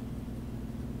that.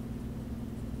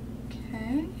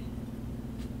 Okay.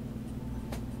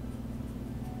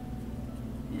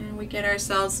 And we get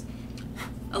ourselves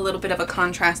a little bit of a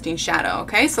contrasting shadow.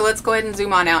 Okay, so let's go ahead and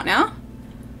zoom on out now.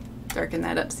 Darken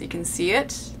that up so you can see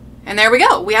it. And there we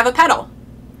go, we have a petal.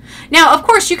 Now, of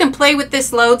course, you can play with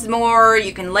this loads more,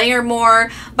 you can layer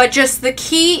more, but just the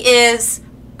key is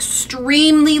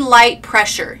extremely light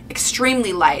pressure,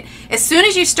 extremely light. As soon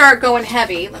as you start going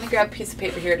heavy, let me grab a piece of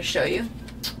paper here to show you.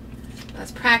 I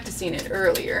was practicing it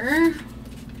earlier.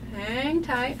 Hang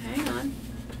tight, hang on.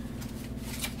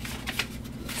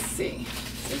 Let's see,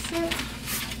 is this it?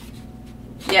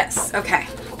 Yes, okay.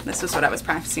 This was what I was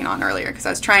practicing on earlier because I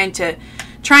was trying to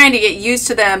get used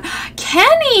to them.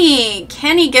 Kenny,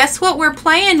 guess what we're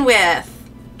playing with?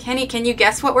 Kenny, can you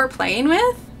guess what we're playing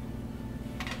with?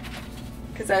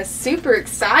 Because I was super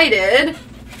excited.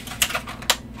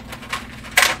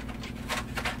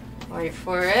 Wait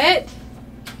for it.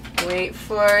 Wait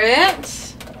for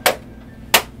it.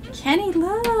 Kenny,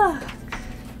 look.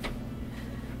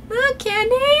 Look,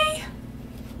 Kenny.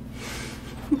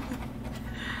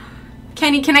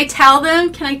 Kenny, can I tell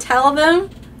them? Can I tell them?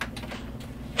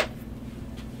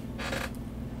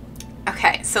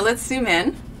 Okay, so let's zoom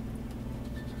in.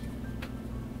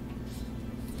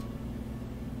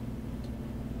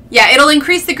 Yeah, it'll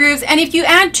increase the grooves, and if you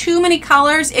add too many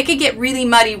colors, it could get really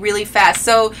muddy really fast.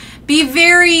 So be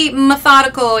very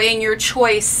methodical in your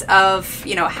choice of,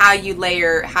 you know, how you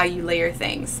layer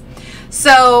things.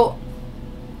 So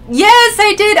yes,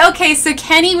 I did. Okay, so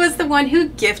Kenny was the one who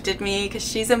gifted me because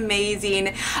she's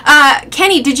amazing.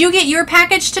 Kenny, did you get your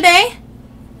package today?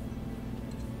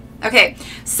 Okay,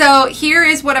 so here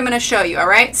is what I'm going to show you. All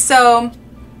right, so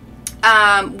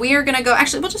we are going to go.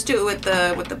 Actually, we'll just do it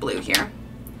with the blue here.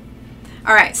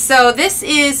 All right, so this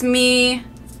is me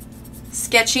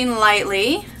sketching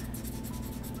lightly.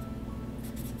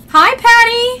 Hi,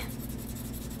 Patty.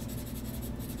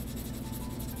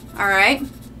 All right.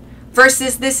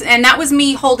 Versus this, and that was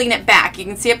me holding it back. You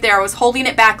can see up there, I was holding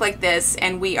it back like this,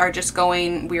 and we are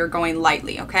going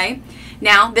lightly, okay?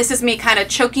 Now, this is me kind of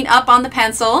choking up on the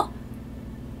pencil.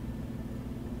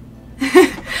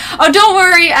 Oh, don't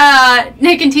worry,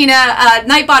 Nick and Tina,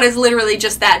 Nightbot is literally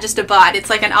just that, just a bot. It's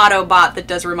like an auto bot that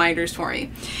does reminders for me.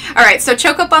 All right, so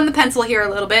choke up on the pencil here a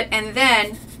little bit, and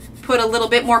then put a little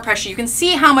bit more pressure. You can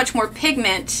see how much more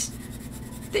pigment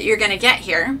that you're gonna get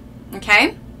here,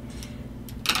 okay?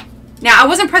 Now, I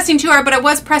wasn't pressing too hard, but I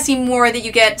was pressing more that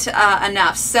you get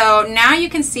enough. So now you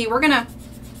can see we're gonna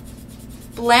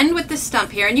blend with the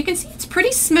stump here, and you can see it's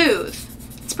pretty smooth.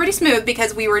 It's pretty smooth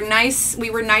because we were nice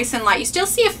and light. You still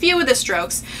see a few of the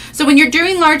strokes. So when you're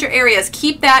doing larger areas,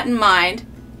 keep that in mind.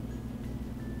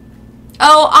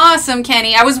 Oh, awesome,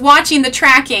 Kenny. I was watching the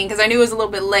tracking because I knew it was a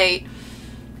little bit late.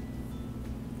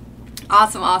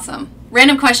 Awesome, awesome.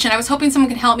 Random question I was hoping someone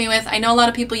could help me with. I know a lot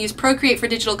of people use Procreate for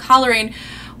digital coloring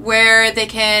where they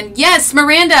can, yes,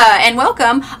 Miranda, and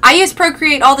welcome. I use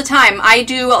Procreate all the time. I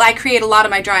create a lot of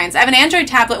my drawings. I have an Android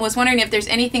tablet and was wondering if there's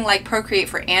anything like Procreate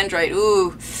for Android.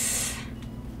 Ooh.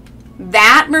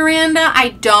 That, Miranda, I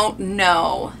don't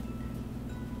know.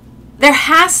 There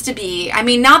has to be. I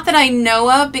mean, not that I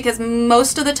know of, because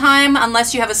most of the time,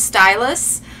 unless you have a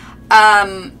stylus,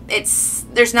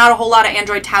 there's not a whole lot of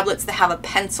Android tablets that have a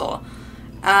pencil.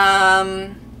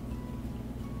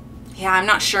 Yeah, I'm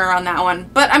not sure on that one,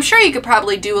 but I'm sure you could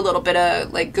probably do a little bit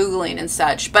of like Googling and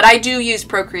such, but I do use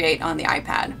Procreate on the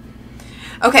iPad.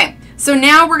 Okay, so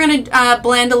now we're going to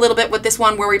blend a little bit with this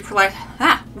one where we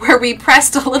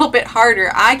pressed a little bit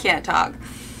harder. I can't talk.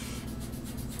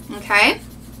 Okay.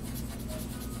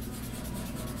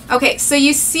 Okay, so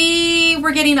you see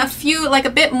we're getting a few, like a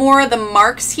bit more of the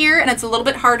marks here, and it's a little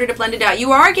bit harder to blend it out.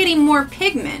 You are getting more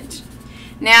pigment.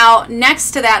 Now,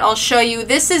 next to that, I'll show you,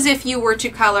 this is if you were to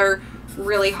color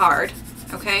really hard,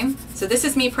 okay? So this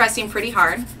is me pressing pretty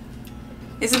hard.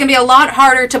 This is gonna be a lot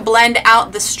harder to blend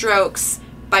out the strokes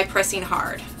by pressing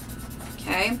hard,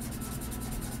 okay?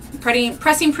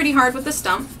 Pressing pretty hard with the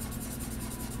stump,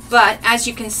 but as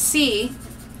you can see,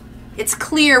 it's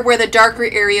clear where the darker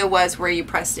area was where you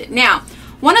pressed it. Now,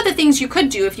 one of the things you could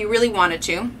do if you really wanted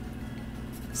to,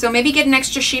 so maybe get an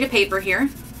extra sheet of paper here,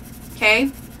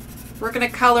 okay? We're going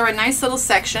to color a nice little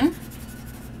section,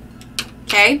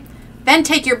 okay? Then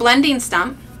take your blending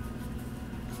stump,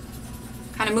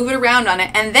 kind of move it around on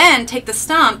it, and then take the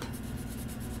stump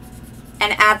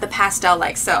and add the pastel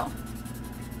like so.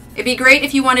 It'd be great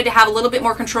if you wanted to have a little bit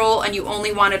more control and you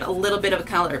only wanted a little bit of a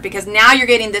color, because now you're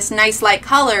getting this nice light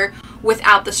color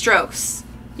without the strokes.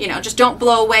 You know, just don't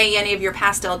blow away any of your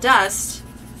pastel dust,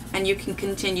 and you can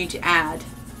continue to add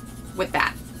with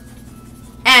that.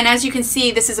 And as you can see,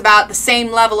 this is about the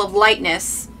same level of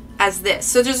lightness as this.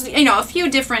 So there's, you know, a few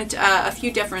different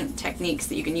techniques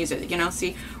that you can use it. You know,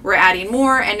 see, we're adding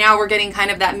more, and now we're getting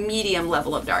kind of that medium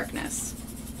level of darkness.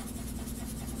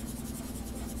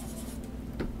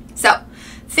 So,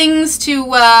 things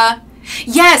to,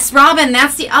 yes, Robin,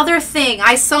 that's the other thing.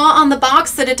 I saw on the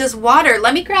box that it does water.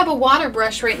 Let me grab a water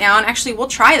brush right now, and actually we'll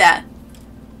try that.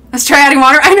 Let's try adding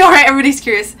water. I know, right? Everybody's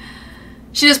curious.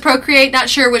 She does Procreate, not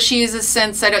sure what she uses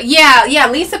since I don't, yeah,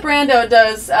 Lisa Brando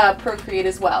does Procreate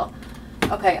as well.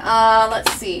 Okay,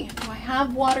 let's see. Do I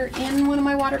have water in one of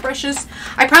my water brushes?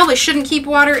 I probably shouldn't keep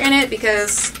water in it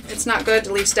because it's not good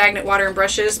to leave stagnant water in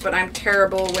brushes, but I'm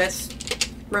terrible with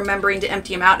remembering to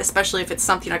empty them out, especially if it's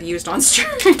something I've used on stream.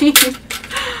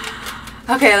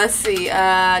 Okay, let's see. You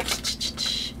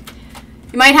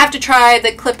might have to try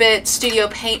the Clip It Studio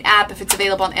Paint app if it's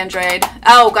available on Android.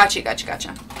 Oh,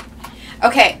 gotcha.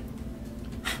 Okay,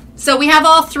 so we have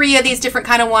all three of these different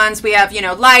kind of ones. We have, you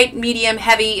know, light, medium,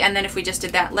 heavy, and then if we just did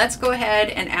that, let's go ahead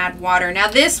and add water. Now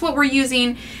this, what we're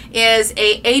using is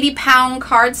a 80-pound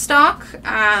cardstock.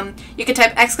 You could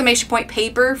type !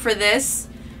 paper for this.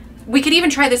 We could even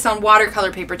try this on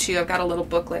watercolor paper too. I've got a little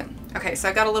booklet. Okay, so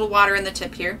I've got a little water in the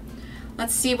tip here.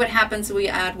 Let's see what happens when we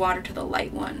add water to the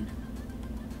light one.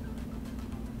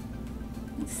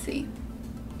 Let's see.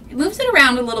 it moves it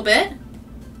around a little bit.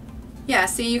 Yeah,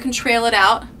 see, you can trail it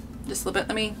out just a little bit.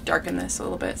 Let me darken this a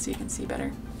little bit so you can see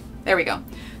better. There we go.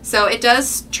 So it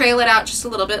does trail it out just a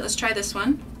little bit. Let's try this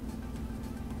one.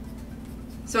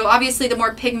 So obviously the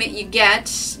more pigment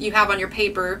you have on your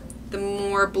paper, the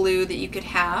more blue that you could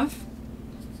have.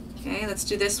 Okay, let's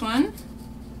do this one.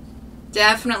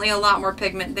 Definitely a lot more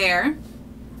pigment there.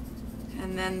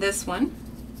 And then this one.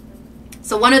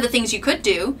 So one of the things you could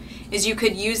do is you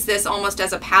could use this almost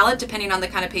as a palette depending on the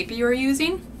kind of paper you were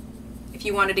using if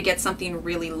you wanted to get something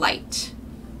really light.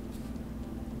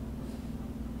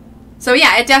 So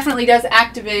yeah, it definitely does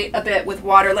activate a bit with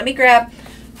water. Let me grab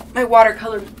my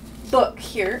watercolor book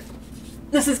here.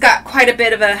 This has got quite a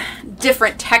bit of a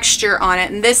different texture on it,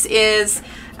 and this is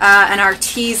an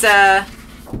Arteza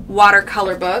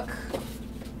watercolor book.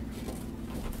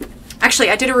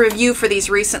 Actually, I did a review for these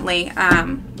recently.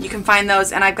 You can find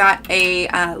those, and I've got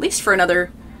at least for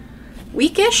another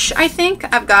weekish, I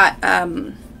think, I've got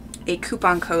a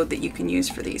coupon code that you can use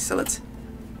for these. So let's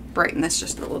brighten this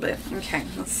just a little bit. Okay,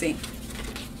 let's see.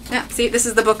 Yeah, see, this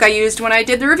is the book I used when I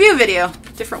did the review video.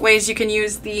 Different ways you can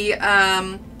use the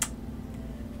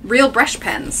real brush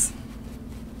pens.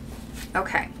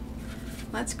 Okay,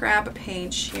 let's grab a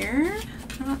page here.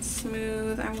 Not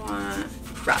smooth, I want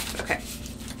rough. Okay.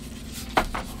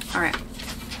 All right,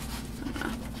 I'm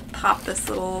gonna pop this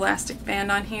little elastic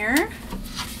band on here.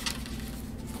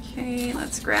 Okay,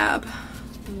 let's grab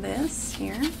this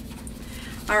here.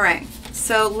 All right,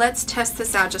 so let's test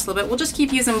this out just a little bit. We'll just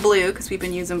keep using blue because we've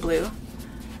been using blue.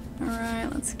 All right,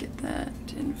 let's get that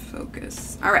in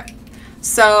focus. All right,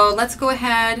 so let's go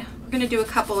ahead. We're gonna do a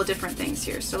couple of different things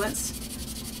here. So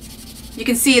you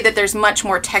can see that there's much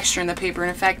more texture in the paper. And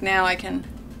in fact, now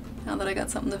that I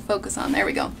got something to focus on, there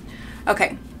we go.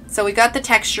 Okay, so we got the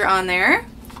texture on there.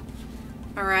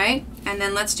 All right, and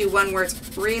then let's do one where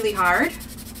it's really hard.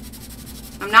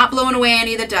 I'm not blowing away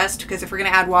any of the dust because if we're gonna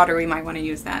add water, we might wanna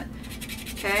use that.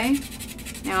 Okay,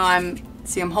 now I'm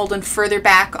holding further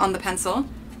back on the pencil.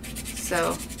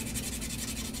 So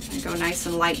I go nice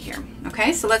and light here.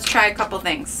 Okay, so let's try a couple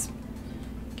things.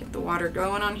 Get the water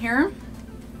going on here.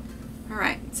 All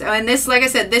right, so and this, like I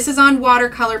said, this is on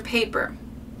watercolor paper.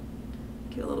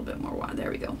 Get a little bit more water. There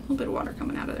we go. A little bit of water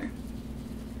coming out of there.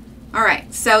 All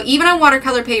right, so even on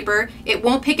watercolor paper, it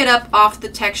won't pick it up off the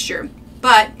texture,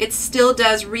 but it still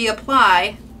does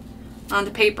reapply on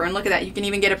the paper. And look at that. You can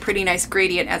even get a pretty nice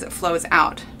gradient as it flows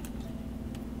out.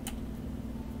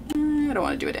 I don't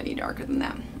want to do it any darker than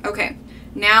that. Okay,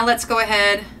 now let's go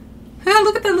ahead.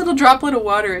 Look at that little droplet of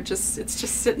water. It's just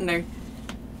sitting there.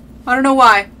 I don't know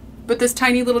why, but this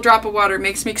tiny little drop of water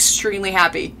makes me extremely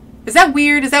happy. Is that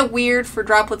weird? Is that weird for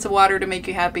droplets of water to make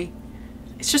you happy?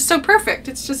 It's just so perfect.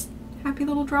 It's just a happy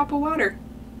little drop of water.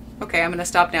 Okay, I'm gonna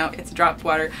stop now. It's a drop of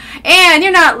water. And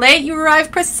you're not late. You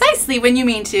arrived precisely when you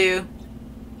mean to.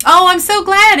 Oh, I'm so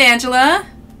glad, Angela.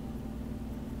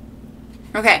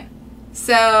 Okay,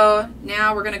 so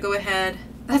now we're gonna go ahead.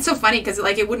 That's so funny because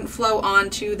it wouldn't flow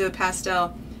onto the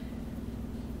pastel.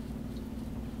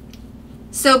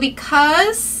 So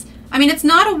because, I mean, it's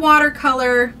not a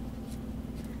watercolor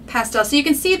pastel, so you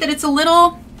can see that it's a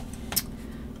little,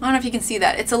 I don't know if you can see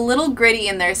that, it's a little gritty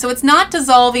in there. So it's not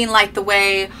dissolving like the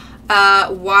way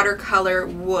watercolor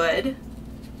would.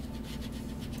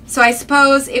 So I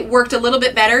suppose it worked a little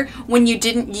bit better when you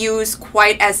didn't use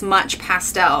quite as much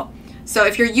pastel. So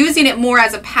if you're using it more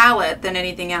as a palette than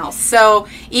anything else. So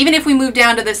even if we move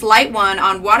down to this light one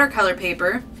on watercolor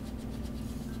paper,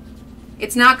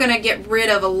 it's not going to get rid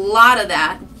of a lot of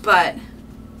that, but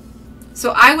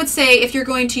so I would say if you're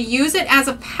going to use it as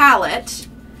a palette,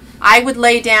 I would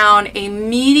lay down a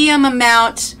medium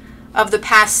amount of the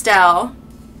pastel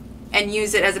and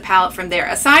use it as a palette from there.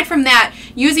 Aside from that,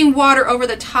 using water over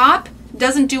the top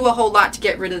doesn't do a whole lot to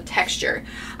get rid of the texture.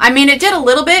 I mean, it did a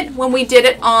little bit when we did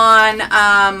it on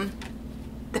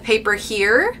the paper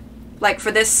here, like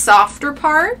for this softer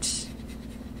part.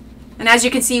 And as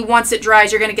you can see, once it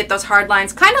dries, you're going to get those hard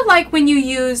lines, kind of like when you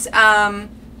use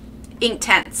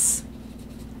Inktense.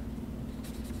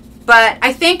 But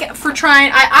I think for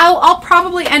trying, I'll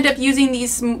probably end up using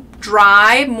these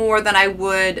dry more than I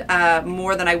would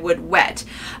wet.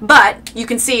 But you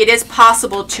can see it is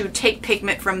possible to take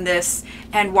pigment from this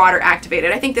and water activate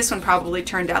it. I think this one probably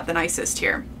turned out the nicest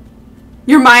here.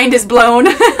 Your mind is blown.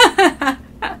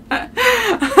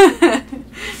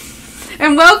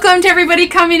 And welcome to everybody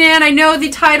coming in. I know the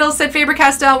title said Faber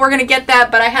Castell. We're going to get that,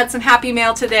 but I had some happy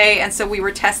mail today, and so we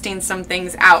were testing some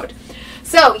things out.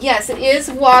 So yes, it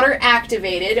is water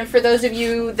activated, and for those of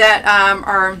you that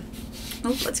are,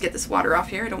 oh, let's get this water off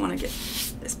here. I don't want to get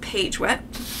this page wet.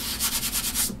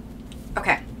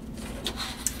 Okay,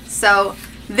 So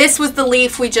this was the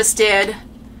leaf we just did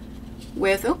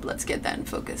with, oh, let's get that in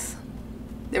focus.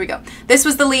 There we go. This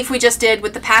was the leaf we just did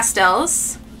with the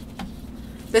pastels.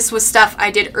 This was stuff I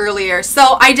did earlier.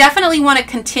 So I definitely want to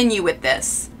continue with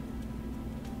this.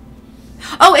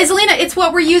 Oh, Iselina, it's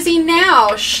what we're using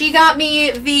now. She got me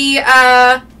the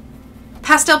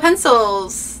pastel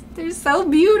pencils. They're so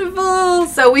beautiful.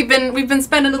 So we've been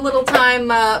spending a little time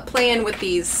playing with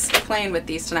these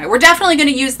tonight. We're definitely going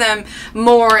to use them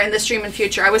more in the stream in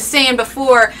future. I was saying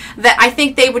before that I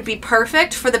think they would be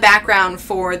perfect for the background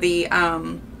for the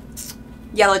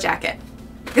yellow jacket.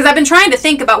 Because I've been trying to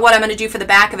think about what I'm going to do for the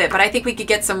back of it, but I think we could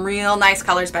get some real nice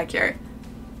colors back here.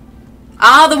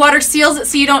 Ah, the water seals it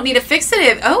so you don't need a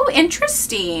fixative. Oh,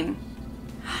 interesting.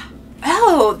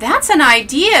 Oh, that's an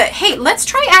idea. Hey, let's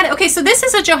try adding. Okay, so this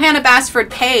is a Johanna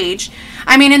Basford page.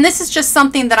 I mean, and this is just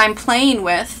something that I'm playing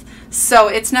with, so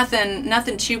it's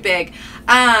nothing too big.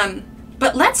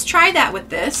 But let's try that with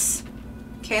this.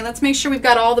 Okay, let's make sure we've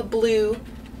got all the blue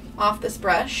off this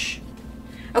brush.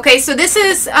 Okay, so this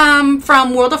is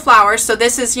from World of Flowers. So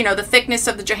this is, you know, the thickness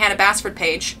of the Johanna Basford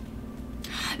page.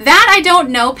 That I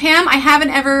don't know, Pam. I haven't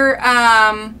ever,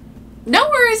 no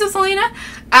worries, Selena.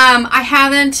 I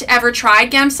haven't ever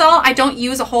tried Gamsol. I don't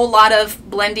use a whole lot of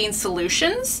blending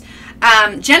solutions.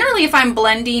 Generally, if I'm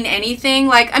blending anything,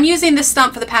 like I'm using this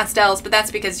stump for the pastels, but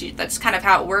that's because that's kind of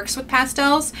how it works with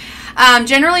pastels.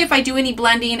 Generally, if I do any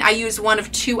blending, I use one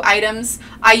of two items.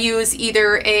 I use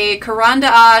either a Caran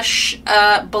d'Ache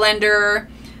blender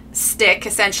stick,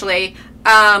 essentially,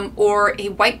 or a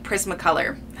white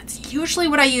Prismacolor. That's usually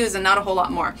what I use and not a whole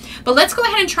lot more. But let's go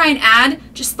ahead and try and add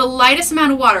just the lightest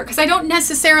amount of water because I don't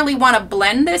necessarily want to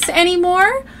blend this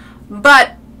anymore,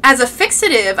 but as a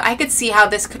fixative, I could see how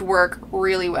this could work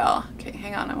really well. Okay,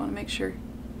 hang on, I want to make sure.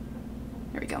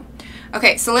 There we go.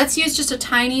 Okay, so let's use just a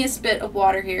tiniest bit of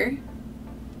water here.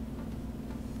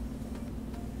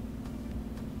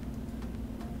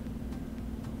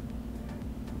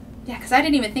 Yeah, because I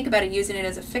didn't even think about it using it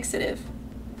as a fixative.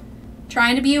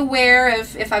 Trying to be aware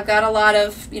of if I've got a lot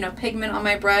of, you know, pigment on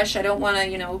my brush. I don't want to,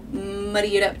 you know,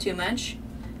 muddy it up too much.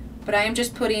 But I am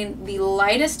just putting the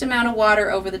lightest amount of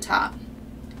water over the top.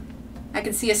 I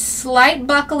can see a slight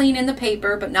buckling in the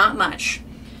paper, but not much.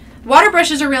 Water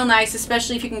brushes are real nice,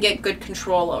 especially if you can get good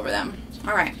control over them.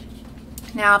 All right.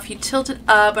 Now, if you tilt it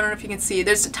up, I don't know if you can see,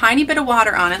 there's a tiny bit of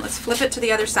water on it. Let's flip it to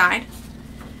the other side.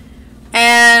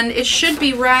 And it should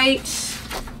be right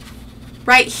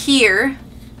here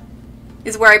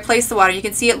is where I place the water. You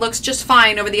can see it looks just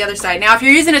fine over the other side. Now, if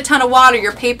you're using a ton of water,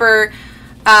 your paper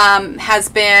has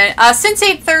been, since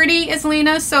 8:30 is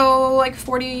Lena, so like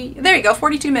 40, there you go,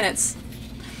 42 minutes.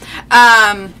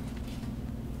 Yeah,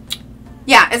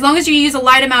 as long as you use a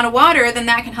light amount of water, then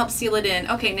that can help seal it in.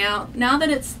 Okay, now that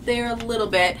it's there a little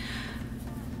bit,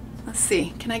 let's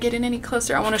see, can I get in any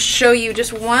closer? I want to show you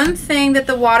just one thing that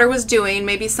the water was doing,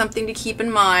 maybe something to keep in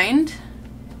mind.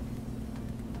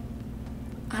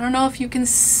 I don't know if you can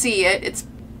see it. It's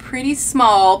pretty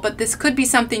small, but this could be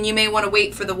something you may want to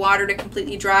wait for the water to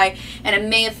completely dry, and it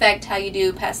may affect how you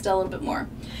do pastel a little bit more.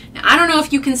 Now, I don't know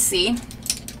if you can see.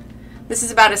 This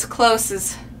is about as close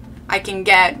as I can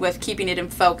get with keeping it in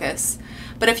focus.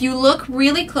 But if you look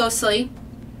really closely,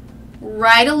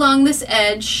 right along this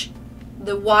edge,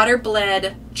 the water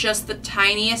bled just the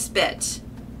tiniest bit.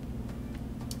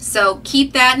 So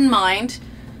keep that in mind.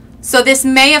 So this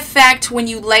may affect when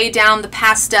you lay down the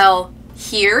pastel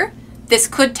here. This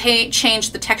could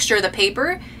change the texture of the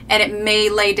paper, and it may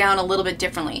lay down a little bit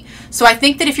differently. So I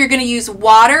think that if you're going to use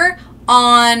water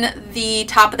on the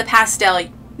top of the pastel,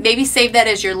 maybe save that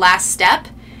as your last step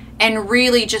and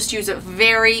really just use a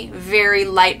very, very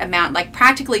light amount, like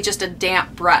practically just a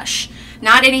damp brush.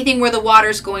 Not anything where the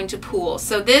water's going to pool.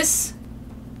 So this,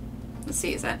 let's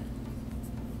see, is that,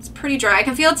 it's pretty dry. I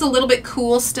can feel it's a little bit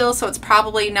cool still, so it's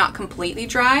probably not completely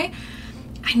dry.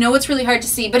 I know it's really hard to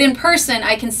see, but in person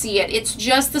I can see it. It's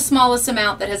just the smallest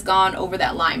amount that has gone over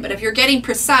that line. But if you're getting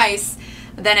precise,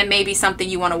 then it may be something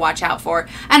you want to watch out for.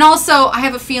 And also, I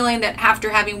have a feeling that after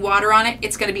having water on it,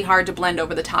 it's going to be hard to blend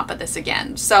over the top of this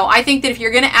again. So I think that if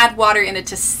you're going to add water in it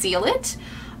to seal it,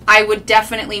 I would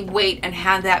definitely wait and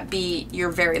have that be your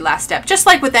very last step, just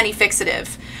like with any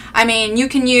fixative. I mean, you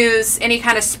can use any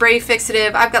kind of spray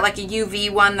fixative. I've got like a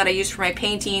UV one that I use for my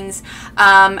paintings.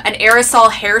 An aerosol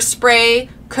hairspray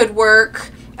could work.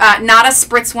 Not a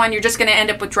spritz one. You're just going to end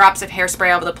up with drops of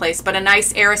hairspray all over the place. But a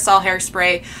nice aerosol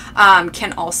hairspray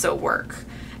can also work.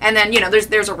 And then, you know,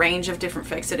 there's a range of different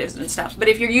fixatives and stuff. But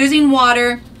if you're using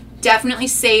water, definitely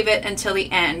save it until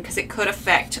the end because it could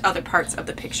affect other parts of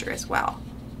the picture as well.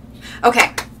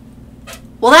 Okay,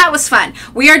 Well, that was fun.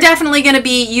 We are definitely going to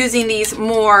be using these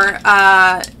more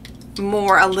a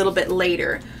little bit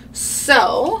later.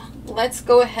 So let's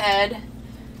go ahead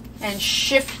and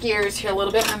shift gears here a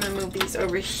little bit. I'm going to move these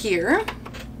over here.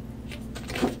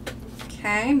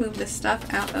 Okay, move this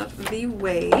stuff out of the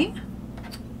way.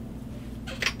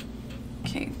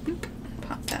 Okay,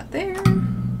 pop that there.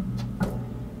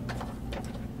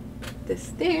 This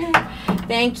there.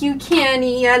 Thank you,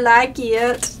 Kenny. I like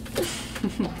it.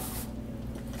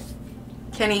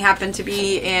 Kenny happened to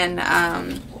be in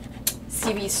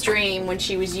LIVESTREAM when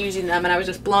she was using them, and I was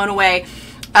just blown away.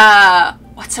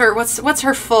 What's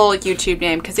her full YouTube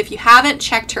name? Because if you haven't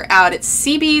checked her out, it's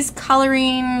CB's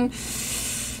Coloring.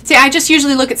 See, I just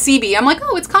usually look at CB. I'm like,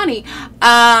 oh, it's Connie.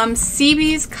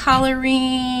 CB's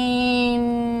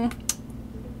Coloring.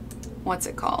 What's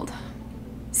it called?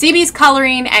 CB's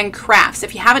Coloring and Crafts.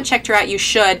 If you haven't checked her out, you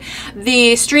should.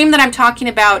 The stream that I'm talking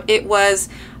about, it was,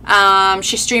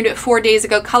 she streamed it 4 days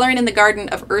ago, Coloring in the Garden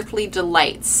of Earthly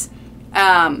Delights.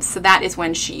 So that is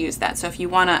when she used that. So if you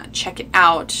want to check it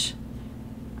out,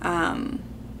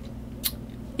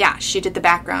 yeah, she did the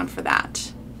background for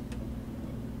that.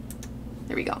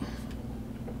 There we go.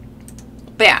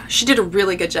 But yeah, she did a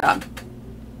really good job.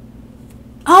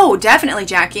 Oh, definitely,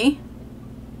 Jackie.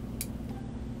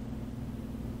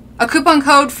 A coupon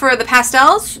code for the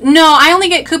pastels? No, I only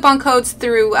get coupon codes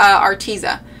through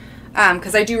Arteza,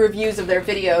 because I do reviews of their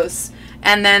videos,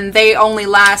 and then they only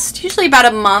last usually about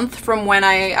a month from when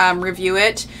I review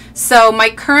it. So my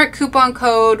current coupon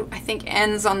code, I think,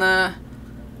 ends on the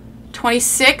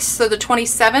 26th, so the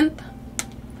 27th.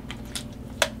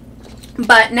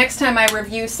 But next time I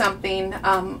review something,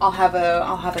 I'll have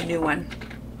a new one,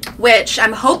 which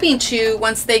I'm hoping to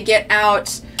once they get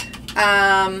out.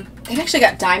 They've actually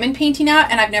got diamond painting out,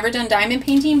 and I've never done diamond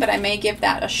painting, but I may give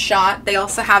that a shot. They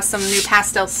also have some new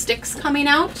pastel sticks coming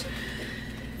out.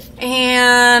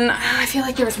 And I feel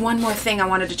like there was one more thing I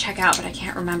wanted to check out, but I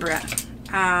can't remember it.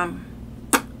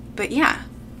 But yeah,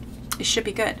 it should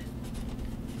be good.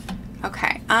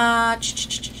 Okay.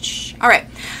 All right.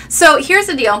 So here's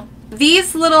the deal.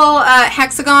 These little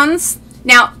hexagons,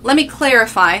 now let me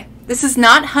clarify. This is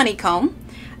not honeycomb.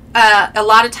 A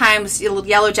lot of times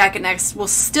yellow jacket necks will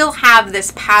still have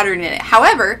this pattern in it.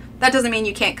 However, that doesn't mean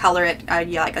you can't color it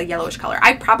like a yellowish color.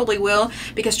 I probably will,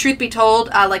 because truth be told,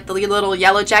 like the little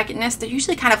yellow jacket necks, they're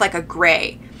usually kind of like a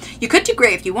gray. You could do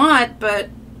gray if you want, but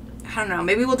I don't know.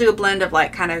 Maybe we'll do a blend of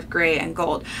like kind of gray and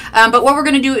gold. But what we're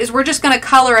going to do is we're just going to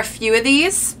color a few of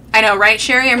these. I know, right,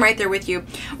 Sherry? I'm right there with you.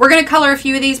 We're going to color a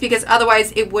few of these because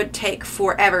otherwise it would take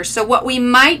forever. So what we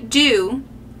might do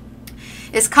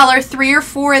is color 3 or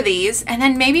 4 of these, and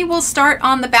then maybe we'll start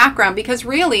on the background, because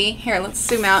really, here, let's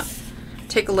zoom out,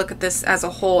 take a look at this as a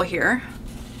whole here.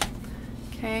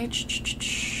 Okay,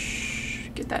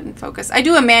 get that in focus. I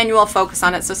do a manual focus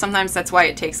on it, so sometimes that's why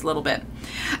it takes a little bit.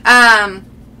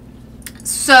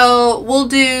 So we'll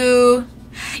do,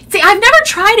 see, I've never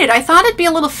tried it. I thought it'd be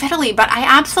a little fiddly, but I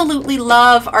absolutely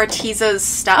love Arteza's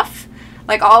stuff.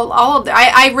 Like all of the,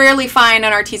 I rarely find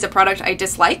an Arteza product I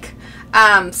dislike.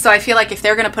 So I feel like if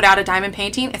they're going to put out a diamond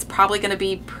painting, it's probably going to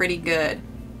be pretty good.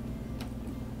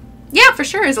 Yeah, for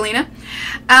sure, Iselina.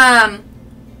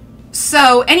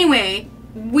 So anyway,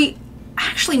 we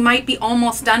actually might be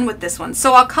almost done with this one.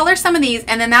 So I'll color some of these,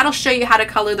 and then that'll show you how to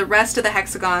color the rest of the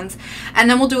hexagons. And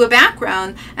then we'll do a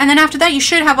background. And then after that, you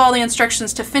should have all the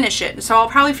instructions to finish it. So I'll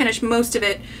probably finish most of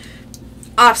it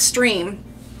off stream.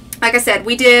 Like I said,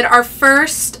 we did our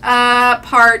first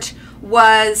part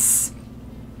was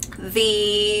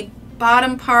the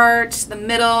bottom part, the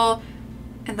middle,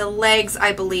 and the legs,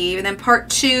 I believe. And then part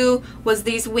 2 was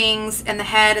these wings and the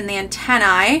head and the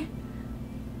antennae.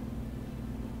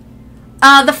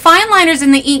 The fine liners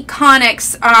and the ink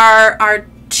conics are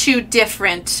two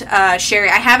different, Sherry.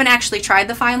 I haven't actually tried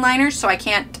the fine liners, so I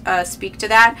can't speak to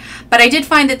that. But I did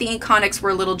find that the ink conics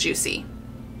were a little juicy.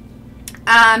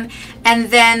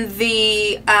 And then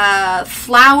the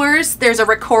flowers, there's a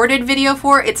recorded video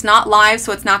for it. It's not live,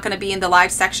 so it's not going to be in the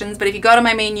live sections. But if you go to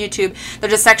my main YouTube,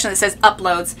 there's a section that says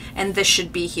uploads, and this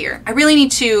should be here. I really need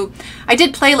to, I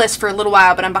did playlists for a little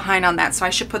while, but I'm behind on that, so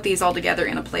I should put these all together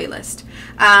in a playlist.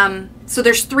 So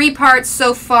there's 3 parts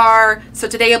so far. So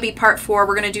today will be part 4.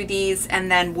 We're going to do these, and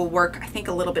then we'll work, I think,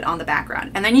 a little bit on the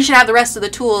background. And then you should have the rest of the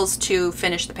tools to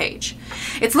finish the page.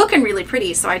 It's looking really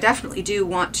pretty, so I definitely do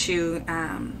want to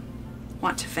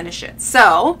finish it.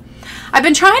 So I've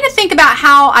been trying to think about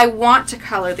how I want to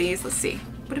color these. Let's see.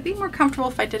 Would it be more comfortable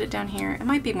if I did it down here? It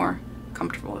might be more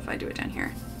comfortable if I do it down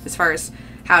here, as far as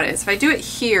how it is. If I do it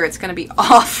here, it's going to be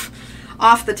off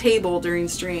the table during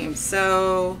stream.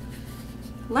 So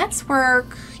let's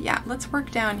work, yeah, let's work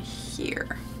down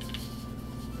here.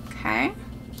 Okay,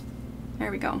 there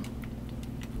we go.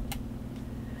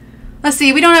 Let's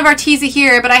see, we don't have Arteza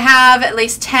here, but I have at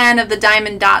least 10 of the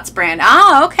Diamond Dots brand.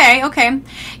 Oh, okay, okay.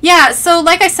 Yeah, so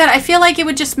like I said, I feel like it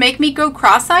would just make me go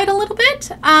cross-eyed a little bit.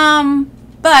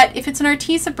 But if it's an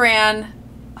Arteza brand,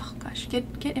 oh gosh, get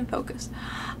in focus.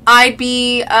 I'd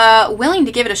be willing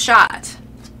to give it a shot.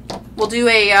 We'll do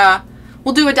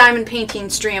a diamond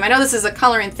painting stream. I know this is a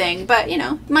coloring thing, but you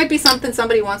know, it might be something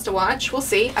somebody wants to watch. We'll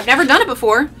see. I've never done it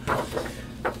before.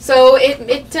 So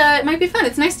it might be fun.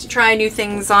 It's nice to try new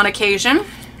things on occasion.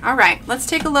 All right, let's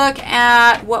take a look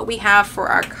at what we have for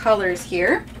our colors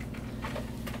here.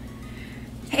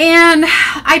 And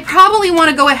I probably want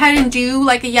to go ahead and do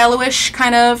like a yellowish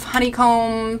kind of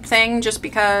honeycomb thing just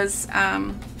because, I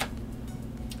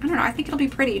don't know, I think it'll be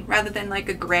pretty rather than like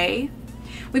a gray.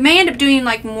 We may end up doing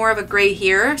like more of a gray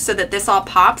here so that this all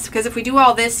pops, because if we do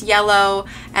all this yellow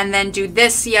and then do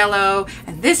this yellow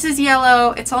and this is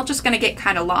yellow, it's all just going to get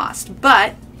kind of lost.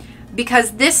 But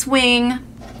because this wing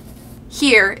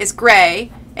here is gray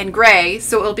and gray,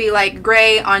 so it'll be like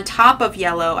gray on top of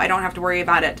yellow, I don't have to worry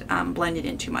about it blended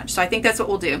in too much. So I think that's what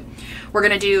we'll do. We're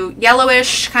going to do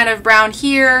yellowish kind of brown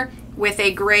here with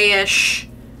a grayish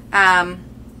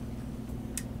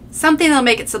something that'll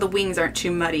make it so the wings aren't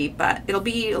too muddy, but it'll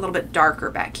be a little bit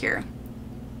darker back here.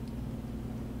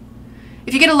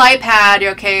 If you get a light pad,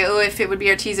 okay, oh, if it would be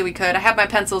Arteza, we could. I have my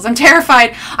pencils. I'm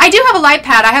terrified. I do have a light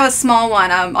pad. I have a small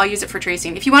one. I'll use it for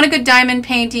tracing. If you want a good diamond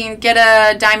painting, get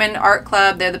a Diamond Art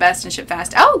Club. They're the best and ship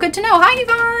fast. Oh, good to know. Hi,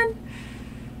 Yvonne.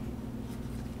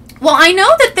 Well, I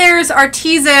know that there's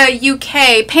Arteza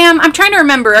UK. Pam, I'm trying to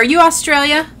remember. Are you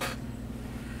Australia?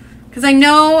 Because I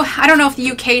don't know if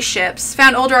the UK ships.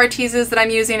 Found older Artezas that I'm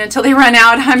using until they run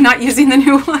out. I'm not using the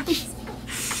new ones.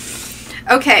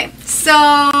 Okay,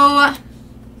 so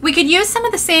we could use some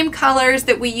of the same colors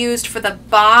that we used for the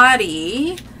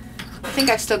body. I think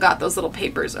I've still got those little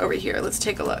papers over here. Let's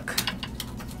take a look.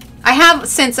 I have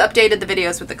since updated the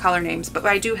videos with the color names, but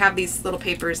I do have these little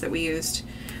papers that we used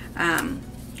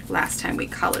last time we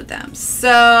colored them.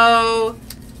 So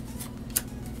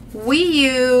we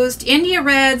used India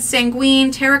Red,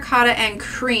 Sanguine, Terracotta, and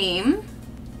Cream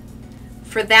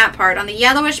for that part. On the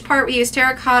yellowish part, we used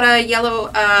Terracotta,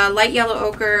 yellow, light yellow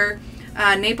ochre,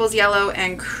 Naples Yellow,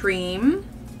 and Cream.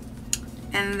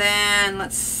 And then,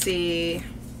 let's see,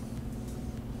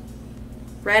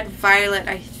 Red Violet,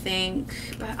 I think.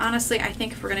 But honestly, I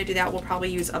think if we're going to do that, we'll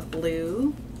probably use a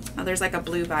blue. Oh, there's like a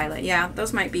blue violet. Yeah,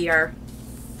 those might be our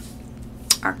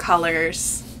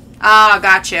colors. Oh,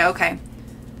 gotcha. Okay.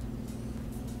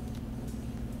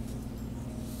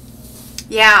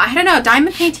 Yeah, I don't know.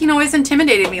 Diamond painting always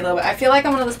intimidated me a little bit. I feel like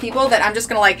I'm one of those people that I'm just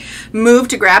going to like move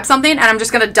to grab something and I'm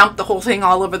just going to dump the whole thing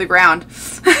all over the ground.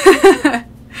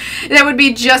 That would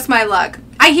be just my luck.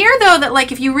 I hear though that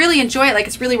like if you really enjoy it, like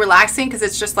it's really relaxing because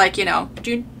it's just like, you know,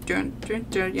 putting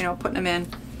them in.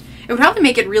 It would probably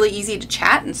make it really easy to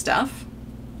chat and stuff.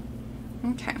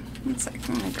 Okay, one sec.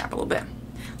 I'm going to grab a little bit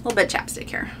of chapstick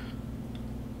here.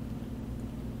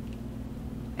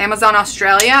 Amazon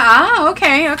Australia. Ah,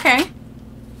 okay, okay.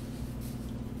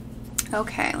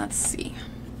 Okay, let's see.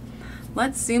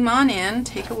 Let's zoom on in,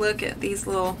 take a look at these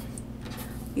little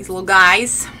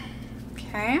guys.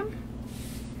 Okay,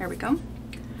 there we go.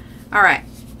 All right,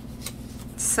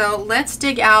 so let's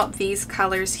dig out these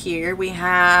colors here. We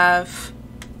have,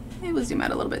 maybe we'll zoom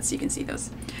out a little bit so you can see those.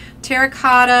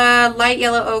 Terracotta, light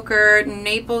yellow ochre,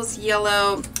 Naples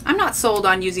Yellow. I'm not sold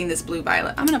on using this blue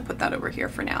violet. I'm gonna put that over here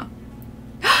for now.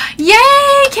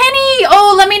 Yay, Kenny!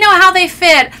 Oh, let me know how they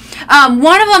fit.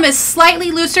 One of them is slightly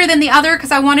looser than the other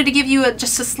because I wanted to give you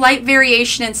just a slight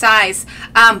variation in size.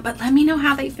 But let me know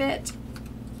how they fit.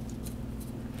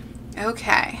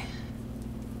 Okay.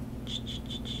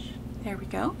 There we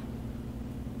go.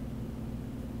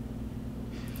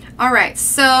 All right,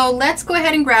 so let's go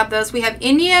ahead and grab those. We have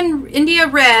India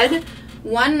Red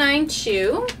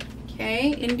 192.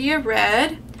 Okay, India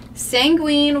Red.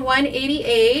 Sanguine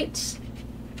 188.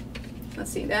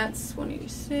 Let's see, that's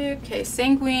 186. Okay,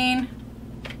 Sanguine.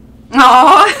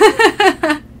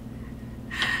 Oh.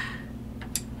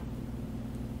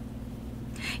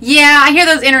 Yeah, I hear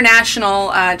those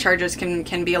international charges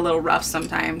can be a little rough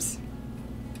sometimes.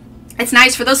 It's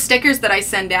nice for those stickers that I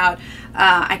send out.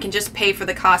 I can just pay for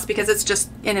the cost because it's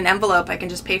just in an envelope. I can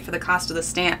just pay for the cost of the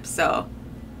stamp. So,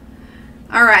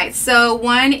 all right. So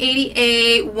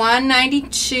 188,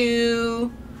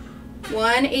 192,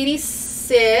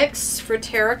 186 for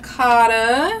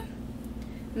terracotta,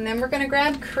 and then we're gonna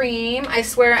grab cream. I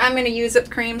swear I'm gonna use up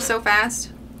cream so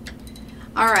fast.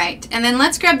 All right, and then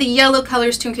let's grab the yellow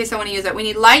colors too in case I want to use it. We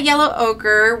need light yellow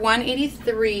ochre,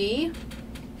 183.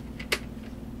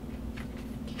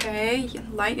 Okay,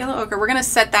 light yellow ochre. We're gonna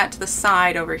set that to the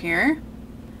side over here.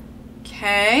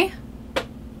 Okay.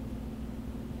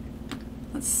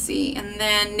 Let's see, and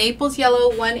then Naples yellow,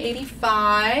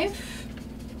 185.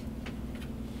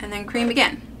 And then cream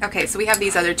again. Okay, so we have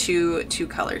these other two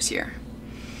colors here.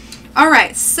 All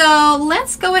right, so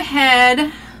let's go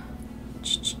ahead.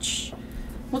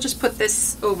 We'll just put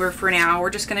this over for now. We're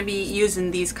just gonna be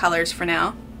using these colors for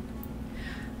now.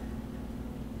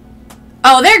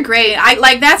 Oh, they're great. I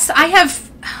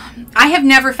have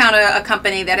never found a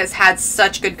company that has had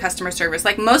such good customer service.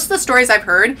 Like most of the stories I've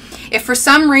heard, if for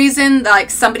some reason like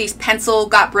somebody's pencil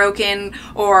got broken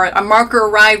or a marker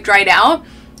arrived dried out,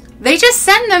 they just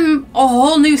send them a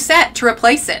whole new set to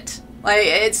replace it. Like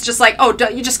it's just like, oh,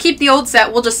 you just keep the old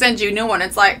set, we'll just send you a new one.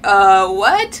 It's like,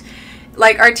 what?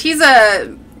 Like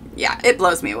Arteza, yeah, it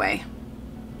blows me away.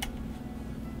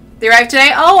 They arrived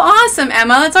today? Oh, awesome,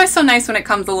 Emma. It's always so nice when it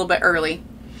comes a little bit early.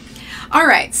 All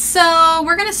right, so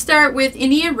we're gonna start with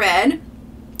India Red.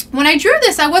 When I drew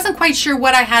this, I wasn't quite sure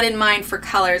what I had in mind for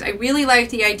colors. I really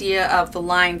liked the idea of the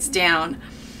lines down.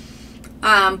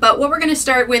 But what we're gonna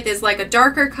start with is like a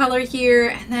darker color here,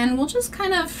 and then we're just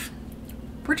gonna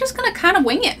kind of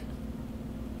wing it.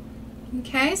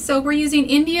 Okay, so we're using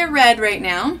India Red right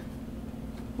now.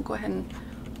 We'll go ahead and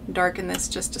darken this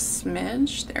just a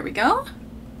smidge. There we go.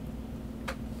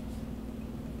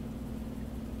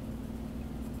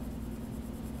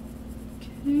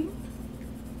 Okay.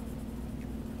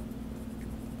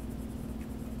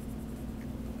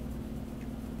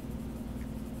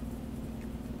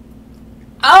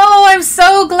 Oh, I'm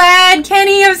so glad,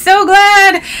 Kenny. I'm so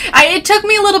glad. It took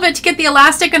me a little bit to get the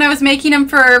elastic and I was making them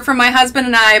for my husband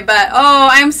and I, but oh,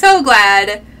 I'm so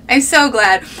glad. I'm so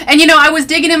glad. And you know, I was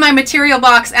digging in my material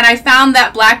box and I found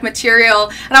that black material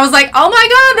and I was like, oh my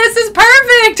God, this is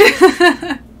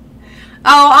perfect.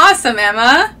 Oh, awesome,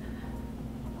 Emma.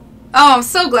 Oh, I'm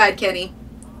so glad, Kenny.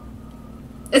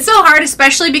 It's so hard,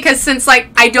 especially because since like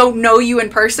I don't know you in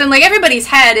person, like everybody's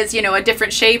head is, you know, a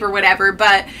different shape or whatever,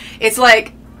 but it's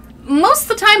like most of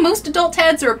the time most adult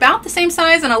heads are about the same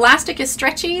size and elastic is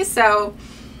stretchy, so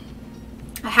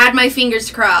I had my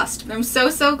fingers crossed. I'm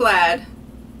so glad.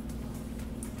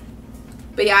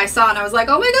 But yeah, I saw it and I was like,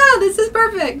 oh my God, this is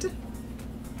perfect.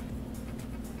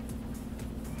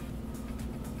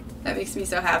 That makes me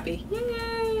so happy.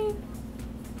 Yay!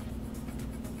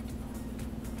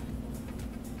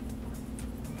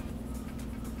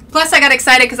 Plus, I got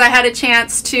excited because I had a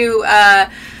chance to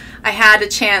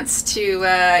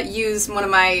use one of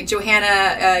my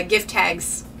Johanna gift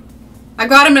tags. I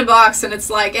got them in a box, and it's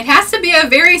like it has to be a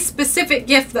very specific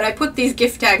gift that I put these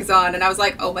gift tags on. And I was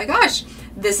like, oh my gosh,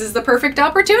 this is the perfect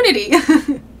opportunity.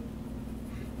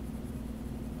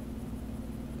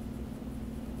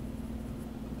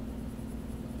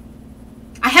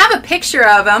 I have a picture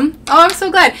of them. Oh, I'm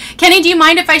so glad. Kenny, do you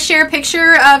mind if I share a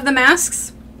picture of the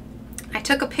masks? I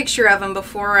took a picture of them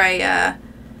before I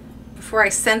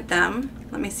sent them.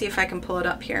 Let me see if I can pull it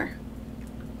up here.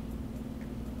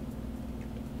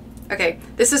 Okay,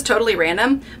 this is totally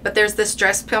random, but there's this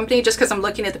dress company, just because I'm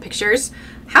looking at the pictures.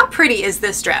 How pretty is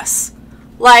this dress?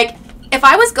 Like, if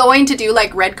I was going to do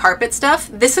like red carpet stuff,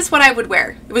 this is what I would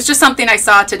wear. It was just something I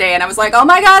saw today and I was like, oh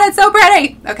my God, it's so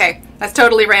pretty. Okay, that's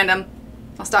totally random.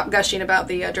 I'll stop gushing about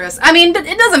the dress. I mean,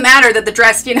 it doesn't matter that the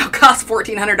dress, you know, costs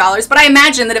 $1,400, but I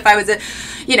imagine that if I was a,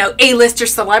 you know, A-lister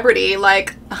celebrity,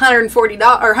 like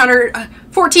 $140 or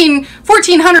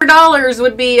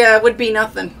 $1,400 would be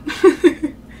nothing.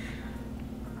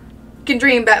 You can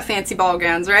dream about fancy ball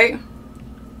gowns, right?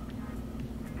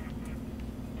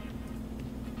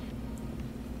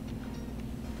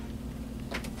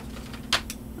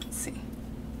 Let's see.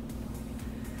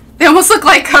 They almost look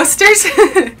like coasters.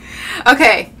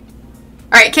 Okay.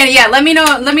 All right, Kenny. Yeah, let me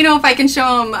know if I can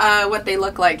show them what they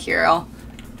look like here. I'll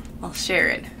share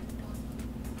it.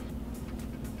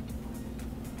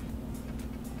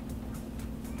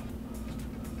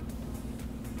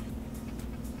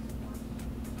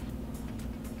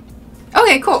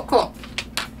 Okay, cool. All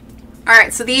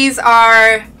right, so these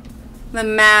are the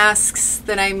masks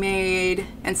that I made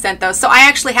and sent those. So I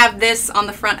actually have this on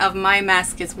the front of my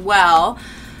mask as well.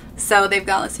 So they've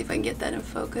got, let's see if I can get that in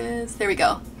focus. There we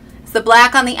go. It's the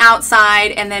black on the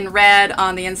outside and then red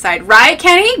on the inside. Right,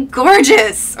 Kenny?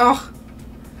 Gorgeous. Oh.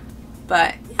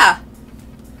 But yeah,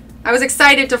 I was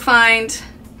excited to find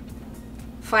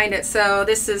it. So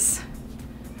this is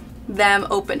them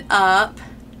open up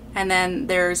and then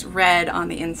there's red on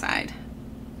the inside.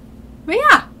 But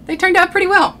yeah, they turned out pretty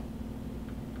well.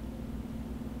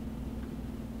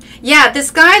 Yeah, this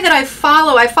guy that I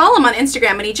follow him on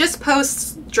Instagram, and he just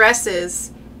posts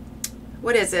dresses.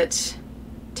 What is it?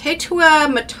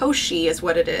 Tetua Matoshi is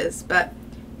what it is. But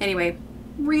anyway,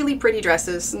 really pretty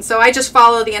dresses. And so I just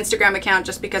follow the Instagram account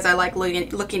just because I like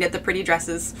looking at the pretty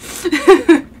dresses.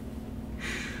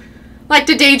 Like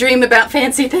to daydream about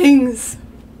fancy things.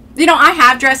 You know, I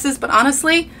have dresses, but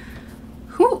honestly,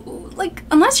 like,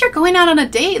 unless you're going out on a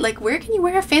date, like, where can you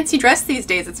wear a fancy dress these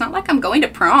days? It's not like I'm going to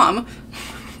prom.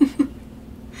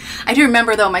 I do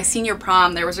remember, though, my senior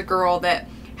prom, there was a girl that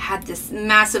had this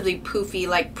massively poofy,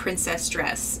 like, princess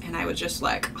dress, and I was just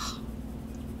like, oh,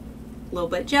 a little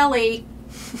bit jelly.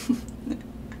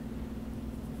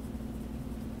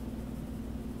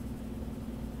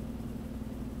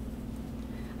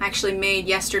 I actually made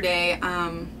yesterday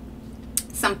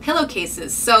some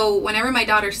pillowcases. So whenever my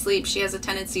daughter sleeps, she has a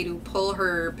tendency to pull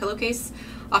her pillowcase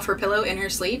off her pillow in her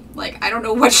sleep. Like, I don't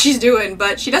know what she's doing,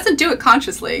 but she doesn't do it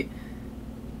consciously.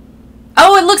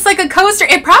 Oh, it looks like a coaster.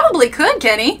 It probably could,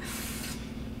 Kenny.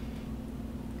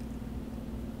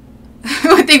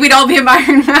 I would think we'd all be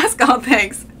admiring mascot,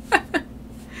 thanks.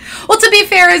 Well, to be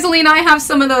fair, Iselina, I have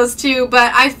some of those too,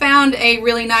 but I found a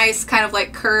really nice kind of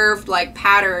like curved like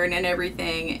pattern and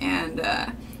everything,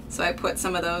 and so I put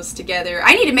some of those together.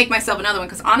 I need to make myself another one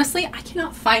because honestly, I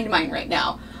cannot find mine right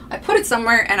now. I put it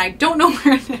somewhere and I don't know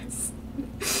where it is.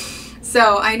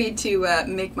 So I need to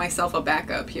make myself a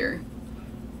backup here.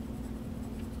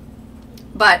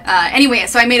 But anyway,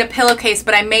 so I made a pillowcase,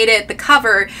 but I made it the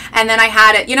cover, and then I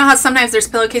had it, you know how sometimes there's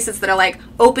pillowcases that are like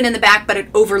open in the back, but it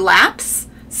overlaps?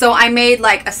 So I made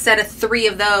like a set of 3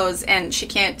 of those, and she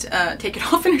can't take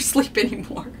it off in her sleep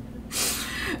anymore.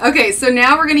 Okay, so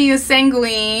now we're going to use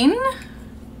sanguine.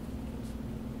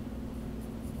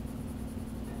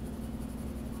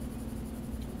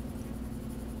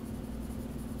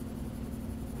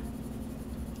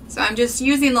 So I'm just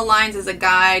using the lines as a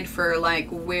guide for like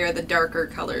where the darker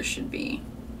colors should be.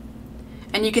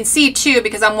 And you can see too,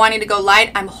 because I'm wanting to go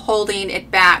light, I'm holding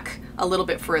it back a little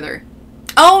bit further.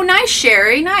 Oh, nice,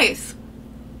 Sherry, nice.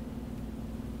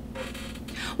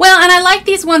 Well, and I like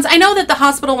these ones. I know that the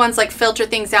hospital ones like filter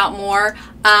things out more,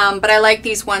 but I like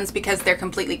these ones because they're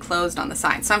completely closed on the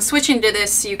side. So I'm switching to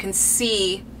this so you can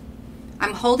see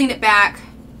I'm holding it back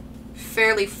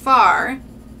fairly far,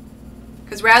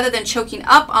 because rather than choking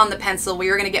up on the pencil where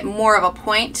you're going to get more of a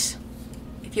point,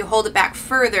 if you hold it back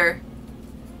further,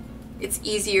 it's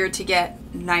easier to get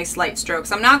nice light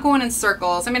strokes. I'm not going in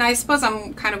circles. I mean, I suppose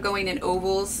I'm kind of going in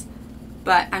ovals,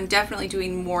 but I'm definitely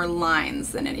doing more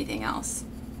lines than anything else.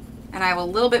 And I have a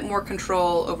little bit more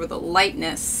control over the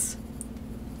lightness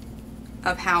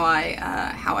of how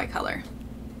I color.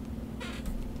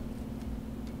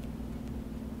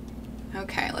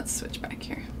 Okay, let's switch back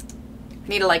here. I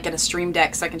need to like get a stream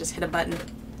deck so I can just hit a button.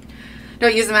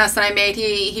 Don't use the mask that I made.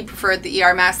 He preferred the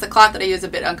ER mask. The cloth that I use is a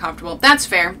bit uncomfortable. That's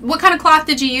fair. What kind of cloth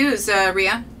did you use,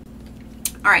 Rhea?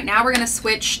 All right, now we're going to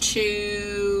switch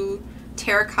to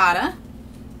terracotta.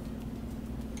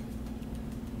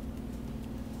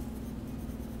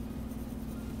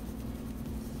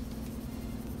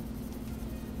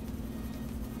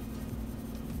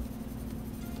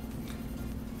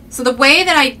 So the way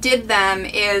that I did them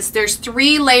is there's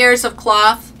 3 layers of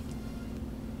cloth.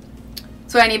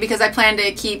 So I need, because I plan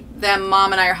to keep them,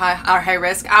 Mom and I are high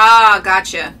risk. Ah,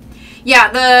 gotcha. Yeah,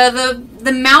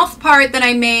 the mouth part that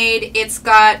I made, it's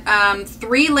got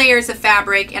 3 layers of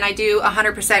fabric, and I do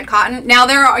 100% cotton. Now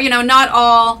there are, you know, not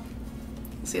all.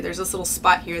 See, there's this little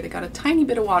spot here that got a tiny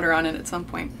bit of water on it at some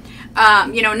point.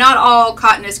 You know, not all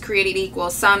cotton is created equal.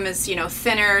 Some is, you know,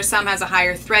 thinner, some has a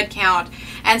higher thread count.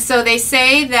 And so they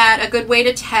say that a good way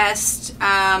to test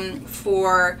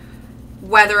for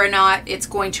whether or not it's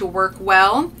going to work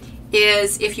well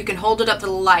is if you can hold it up to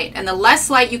the light. And the less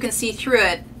light you can see through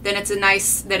it, then it's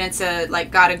like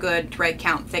got a good thread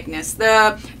count thickness.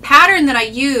 The pattern that I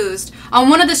used on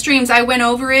one of the streams, I went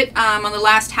over it on the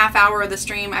last half hour of the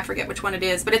stream. I forget which one it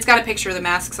is, but it's got a picture of the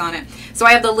masks on it. So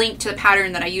I have the link to the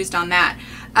pattern that I used on that.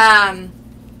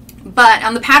 But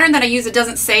on the pattern that I use, it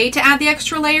doesn't say to add the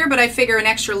extra layer, but I figure an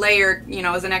extra layer, you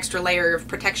know, is an extra layer of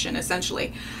protection,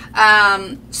 essentially.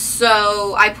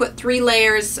 So I put 3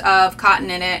 layers of cotton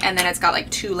in it, and then it's got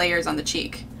like 2 layers on the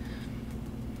cheek.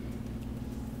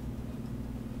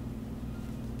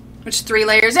 Which 3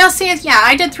 layers? Oh, see, yeah,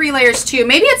 I did 3 layers too.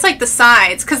 Maybe it's like the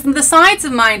sides, because the sides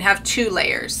of mine have 2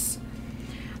 layers.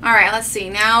 All right, let's see.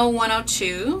 Now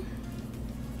 102.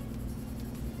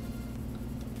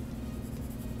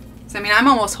 So, I mean, I'm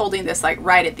almost holding this like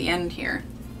right at the end here.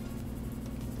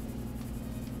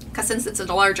 Because since it's a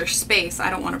larger space, I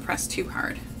don't want to press too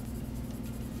hard.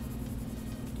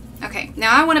 Okay. Okay,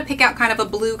 now I want to pick out kind of a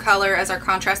blue color as our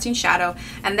contrasting shadow,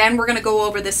 and then we're going to go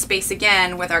over this space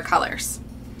again with our colors.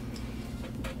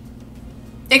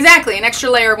 Exactly, an extra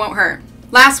layer won't hurt.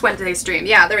 Last Wednesday's stream.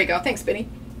 Yeah, there we go. Thanks, Benny.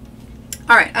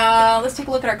 All right, let's take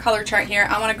a look at our color chart here.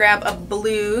 I want to grab a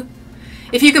blue.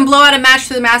 If you can blow out a match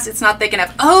through the mask, it's not thick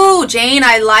enough. Oh, Jane,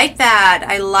 I like that.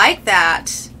 I like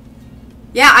that.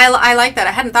 Yeah, I like that.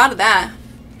 I hadn't thought of that.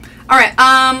 All right,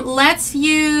 let's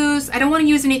use, I don't want to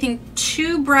use anything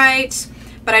too bright,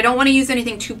 but I don't want to use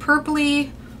anything too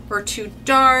purpley or too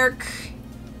dark.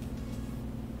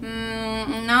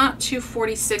 Not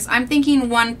 246. I'm thinking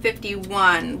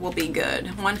 151 will be good.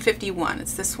 151.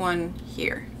 It's this one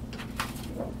here.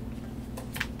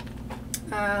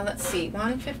 Let's see.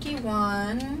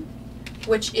 151,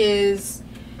 which is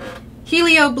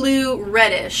Helio Blue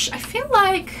Reddish. I feel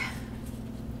like,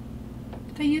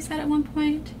 did I use that at one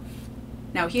point?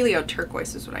 No, Helio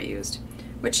Turquoise is what I used.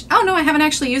 Which, oh no, I haven't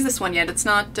actually used this one yet. It's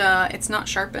not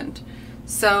sharpened.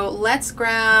 So let's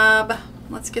grab,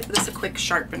 let's give this a quick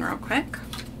sharpen real quick.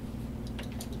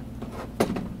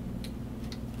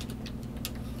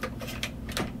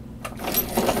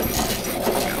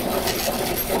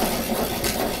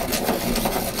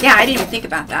 Yeah, I didn't even think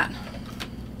about that.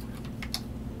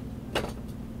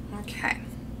 Okay.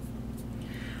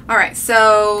 All right,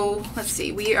 so let's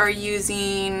see. We are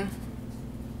using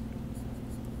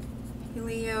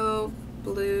Helio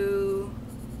Blue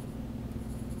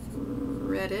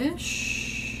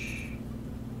Reddish,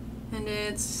 and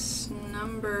it's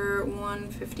number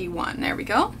 151. There we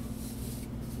go.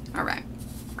 All right.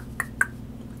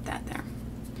 Put that there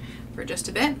for just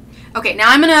a bit. Okay, now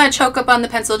I'm going to choke up on the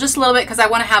pencil just a little bit because I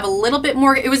want to have a little bit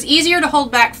more. It was easier to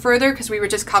hold back further because we were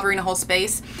just covering a whole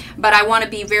space, but I want to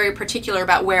be very particular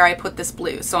about where I put this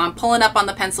blue. So I'm pulling up on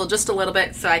the pencil just a little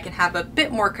bit so I can have a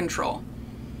bit more control.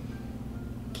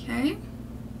 Okay.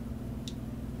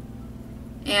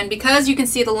 And because you can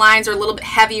see the lines are a little bit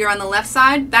heavier on the left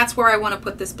side, that's where I want to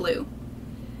put this blue.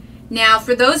 Now,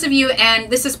 for those of you, and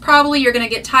this is probably, you're going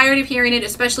to get tired of hearing it,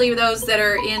 especially those that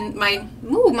are in my,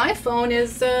 ooh, my phone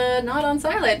is not on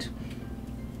silent.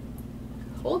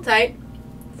 Hold tight.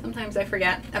 Sometimes I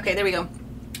forget. Okay, there we go.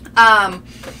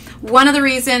 One of the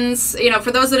reasons, you know,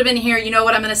 for those that have been here, you know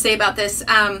what I'm going to say about this,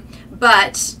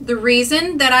 but the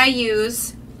reason that I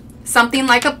use something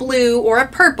like a blue or a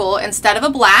purple instead of a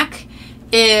black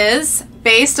is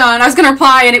based on, I was going to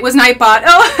reply and it was Nightbot.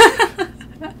 Oh,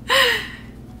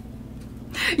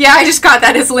 yeah, I just got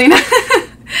that, Iselina.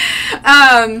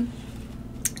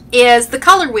 Is the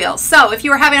color wheel. So if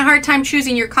you are having a hard time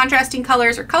choosing your contrasting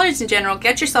colors or colors in general,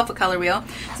 get yourself a color wheel.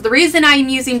 So the reason I'm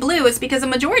using blue is because a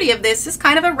majority of this is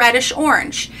kind of a reddish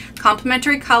orange.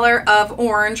 Complementary color of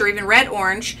orange or even red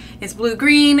orange is blue,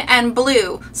 green, and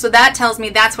blue. So that tells me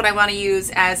that's what I want to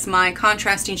use as my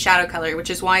contrasting shadow color, which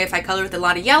is why if I color with a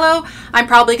lot of yellow, I'm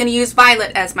probably going to use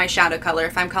violet as my shadow color.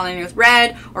 If I'm coloring with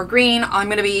red or green, I'm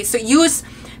going to be, so use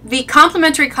the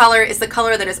complementary color is the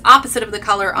color that is opposite of the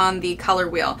color on the color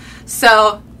wheel.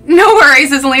 So no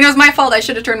worries, Iselina, it was my fault. I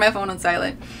should have turned my phone on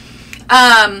silent.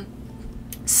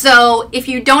 So if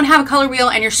you don't have a color wheel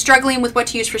and you're struggling with what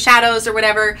to use for shadows or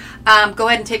whatever, go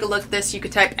ahead and take a look at this. You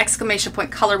could type !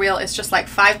 color wheel. It's just like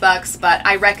 $5, but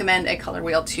I recommend a color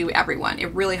wheel to everyone.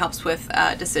 It really helps with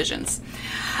decisions.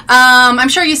 I'm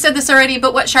sure you said this already,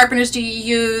 but what sharpeners do you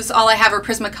use? All I have are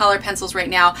Prismacolor pencils right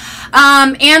now.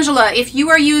 Angela, if you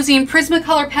are using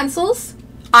Prismacolor pencils,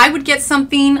 I would get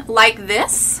something like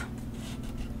this,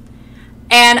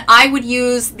 and I would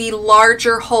use the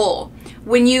larger hole.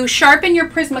 When you sharpen your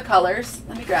Prismacolors,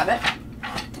 let me grab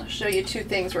it. I'll show you two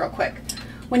things real quick.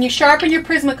 When you sharpen your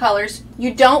Prismacolors,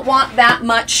 you don't want that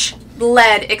much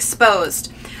lead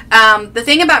exposed. The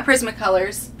thing about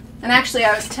Prismacolors, and actually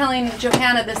I was telling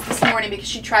Johanna this morning because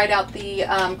she tried out the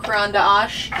Caran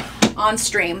d'Ache on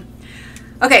stream.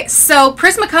 Okay, so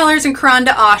Prismacolors and Caran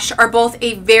d'Ache are both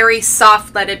a very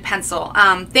soft leaded pencil.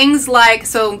 Things like,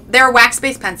 so they're a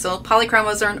wax-based pencil.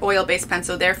 Polychromos are an oil-based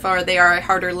pencil, therefore they are a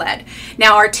harder lead.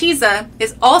 Now Arteza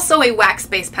is also a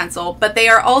wax-based pencil, but they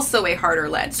are also a harder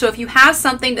lead. So if you have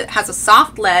something that has a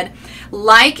soft lead,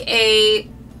 like a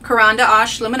Caran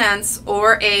d'Ache Luminance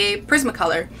or a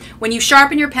Prismacolor, when you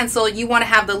sharpen your pencil, you want to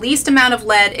have the least amount of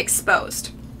lead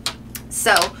exposed.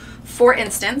 So, for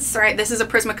instance, all right, this is a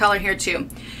Prismacolor here too.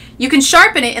 You can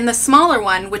sharpen it in the smaller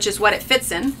one, which is what it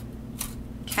fits in,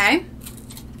 okay?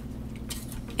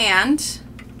 And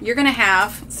you're gonna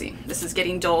have, let's see, this is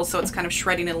getting dull, so it's kind of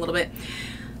shredding it a little bit.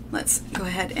 Let's go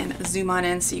ahead and zoom on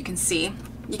in so you can see.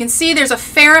 you can see there's a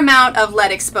fair amount of lead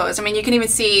exposed. I mean, you can even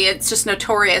see it's just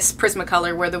notorious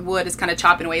Prismacolor where the wood is kind of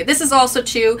chopping away. This is also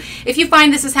too, if you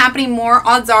find this is happening more,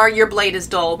 odds are your blade is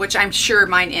dull, which I'm sure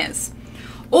mine is.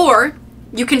 Or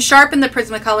you can sharpen the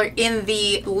Prismacolor in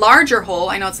the larger hole.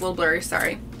 I know it's a little blurry,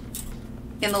 sorry.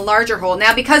 In the larger hole.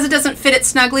 Now, because it doesn't fit it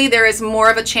snugly, there is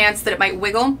more of a chance that it might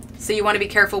wiggle. So you want to be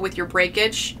careful with your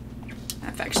breakage.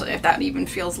 If that even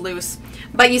feels loose.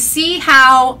 But you see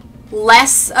how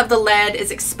less of the lead is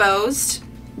exposed.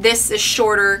 This is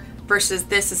shorter versus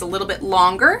this is a little bit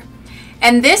longer.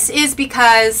 And this is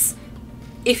because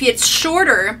if it's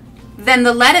shorter, then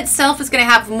the lead itself is going to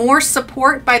have more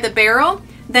support by the barrel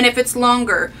than if it's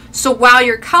longer. So while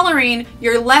you're coloring,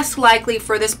 you're less likely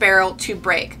for this barrel to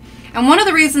break. And one of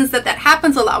the reasons that that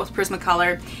happens a lot with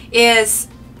Prismacolor is,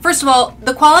 first of all,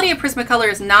 the quality of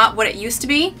Prismacolor is not what it used to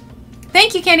be.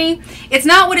 Thank you, Kenny. It's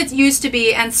not what it used to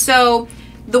be, and so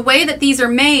the way that these are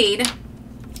made,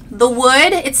 the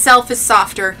wood itself is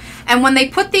softer, and when they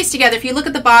put these together, if you look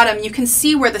at the bottom, you can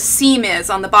see where the seam is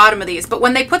on the bottom of these, but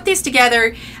when they put these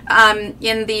together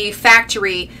in the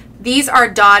factory, these are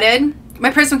dotted.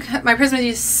 My Prisma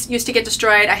used to get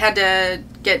destroyed. I had to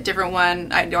get a different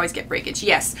one. I'd always get breakage,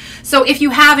 yes. So if you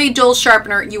have a dull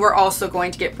sharpener, you are also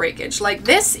going to get breakage. Like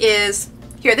this is,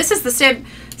 here, this is the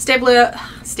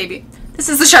this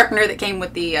is the sharpener that came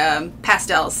with the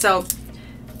pastels. So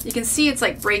you can see it's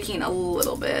like breaking a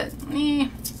little bit.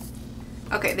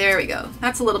 Okay, there we go.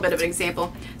 That's a little bit of an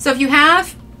example. So if you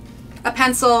have a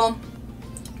pencil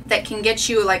that can get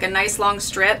you like a nice long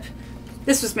strip,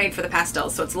 this was made for the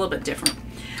pastels, so it's a little bit different.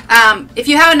 If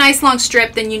you have a nice long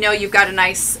strip, then you know you've got a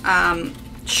nice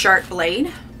sharp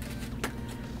blade.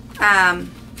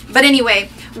 But anyway,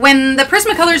 when the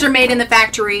Prismacolors are made in the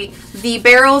factory, the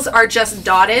barrels are just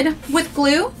dotted with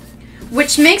glue,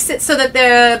 which makes it so that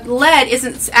the lead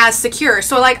isn't as secure.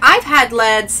 So like I've had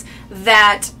leads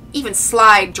that even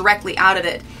slide directly out of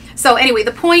it. So anyway,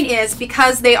 the point is,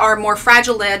 because they are more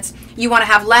fragile leads, you want to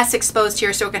have less exposed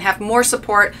here so it can have more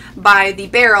support by the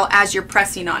barrel as you're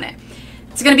pressing on it.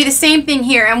 It's going to be the same thing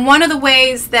here. And one of the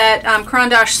ways that Caran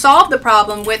d'Ache solved the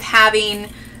problem with having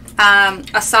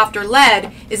a softer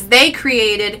lead is they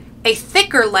created a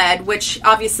thicker lead, which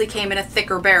obviously came in a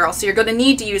thicker barrel. So you're going to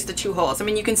need to use the two holes. I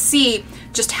mean, you can see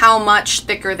just how much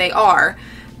thicker they are.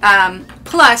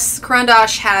 Plus, Caran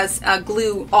d'Ache has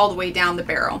glue all the way down the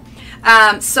barrel.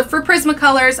 So for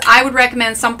Prismacolors, I would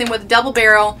recommend something with a double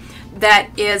barrel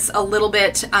that is a little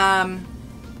bit,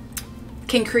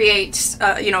 can create,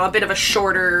 you know, a bit of a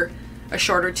shorter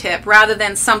tip rather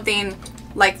than something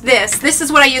like this. This is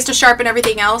what I use to sharpen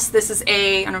everything else. This is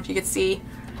a, I don't know if you could see,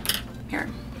 here,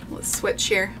 let's switch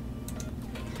here.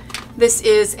 This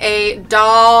is a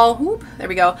Dahl, whoop, there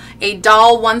we go, a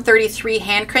Dahl 133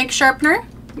 hand crank sharpener.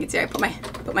 You can see I put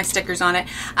my stickers on it.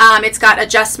 It's got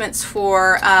adjustments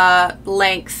for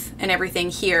length and everything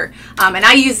here. And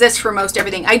I use this for most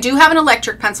everything. I do have an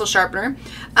electric pencil sharpener,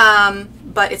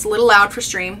 but it's a little loud for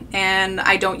stream, and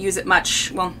I don't use it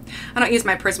much. Well, I don't use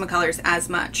my Prismacolors as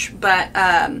much, but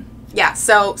yeah,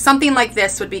 so something like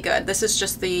this would be good. This is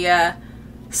just the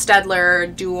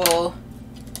Staedtler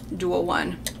dual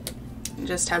one. It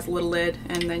just has a little lid,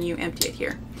 and then you empty it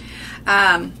here.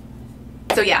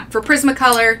 So yeah, for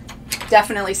Prismacolor,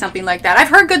 definitely something like that. I've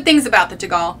heard good things about the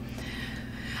Tegall.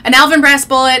 An Alvin brass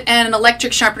bullet and an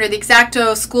electric sharpener, the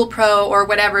X-Acto School Pro or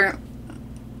whatever.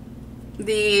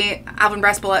 The Alvin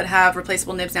brass bullet have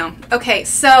replaceable nibs now. Okay,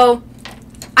 so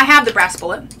I have the brass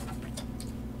bullet.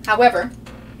 However,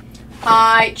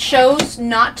 I chose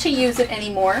not to use it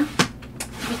anymore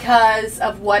because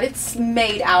of what it's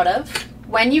made out of.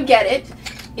 When you get it,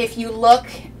 if you look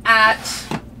at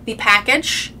the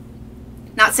package,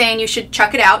 not saying you should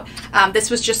chuck it out.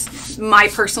 This was just my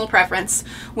personal preference.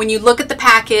 When you look at the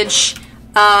package,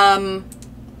 the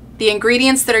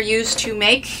ingredients that are used to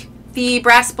make the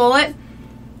brass bullet,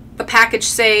 the package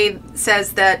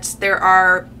says that there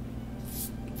are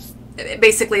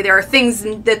things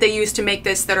that they use to make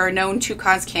this that are known to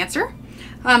cause cancer.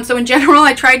 So in general,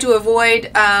 I try to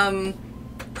avoid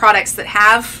products that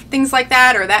have things like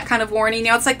that or that kind of warning.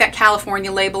 You know, it's like that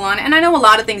California label on it, and I know a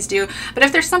lot of things do, but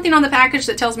if there's something on the package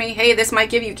that tells me, hey, this might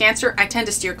give you cancer, I tend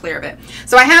to steer clear of it.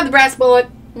 So I have the brass bullet.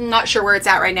 I'm not sure where it's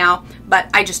at right now, but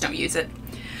I just don't use it.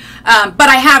 But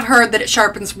I have heard that it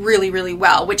sharpens really, really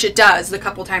well, which it does the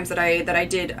couple times that I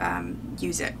did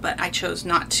use it, but I chose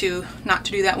not to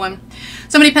do that one.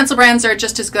 So many pencil brands are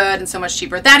just as good and so much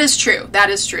cheaper. That is true. That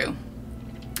is true.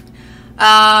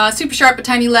 Super sharp but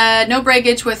tiny lead, no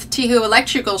breakage with Tihu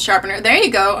electrical sharpener. There you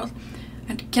go.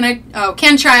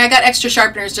 Can try. I got extra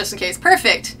sharpeners just in case.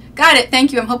 Perfect. Got it.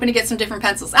 Thank you. I'm hoping to get some different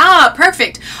pencils. Ah,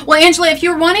 perfect. Well, Angela, if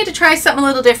you're wanting to try something a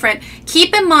little different,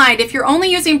 keep in mind, if you're only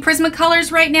using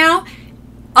Prismacolors right now,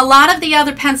 a lot of the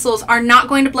other pencils are not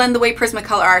going to blend the way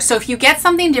Prismacolor are. So if you get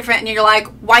something different and you're like,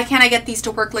 why can't I get these to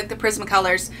work like the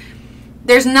Prismacolors?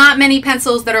 There's not many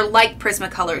pencils that are like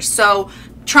Prismacolors. So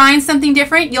trying something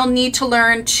different, you'll need to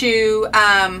learn to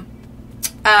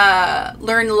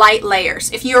learn light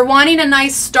layers. If you're wanting a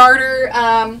nice starter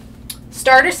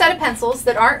set of pencils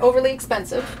that aren't overly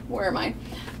expensive, where am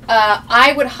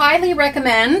I would highly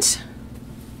recommend,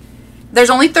 there's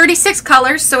only 36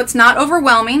 colors, so it's not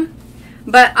overwhelming,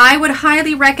 but I would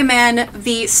highly recommend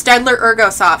the Staedtler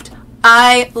Ergosoft.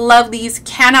 I love these,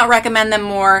 cannot recommend them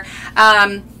more.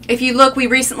 If you look, we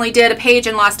recently did a page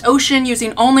in Lost Ocean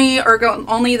using only the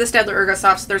Staedtler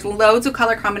Ergosofts. There's loads of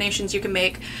color combinations you can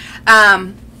make.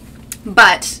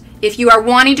 But if you are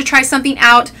wanting to try something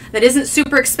out that isn't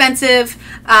super expensive,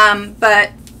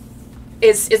 but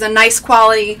is a nice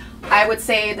quality, I would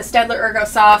say the Staedtler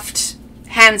Ergosoft,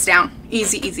 hands down,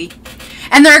 easy, easy.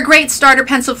 And they're a great starter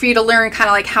pencil for you to learn kind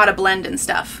of like how to blend and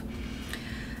stuff.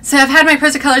 So I've had my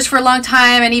Prismacolors for a long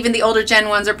time, and even the older gen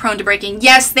ones are prone to breaking.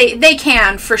 Yes, they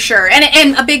can for sure.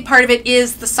 And a big part of it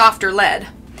is the softer lead.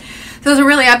 So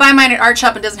really, I buy mine at Art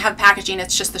Shop and doesn't have packaging.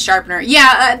 It's just the sharpener.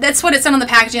 Yeah, that's what it said on the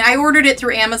packaging. I ordered it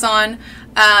through Amazon.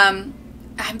 I'm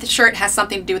sure it has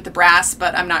something to do with the brass,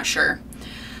 but I'm not sure.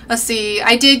 Let's see.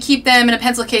 I did keep them in a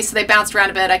pencil case, so they bounced around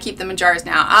a bit. I keep them in jars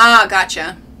now. Ah,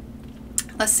 gotcha.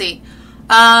 Let's see.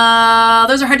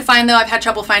 Those are hard to find, though. I've had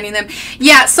trouble finding them.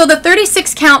 Yeah, so the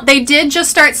 36 count, they did just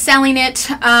start selling it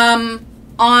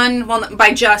well,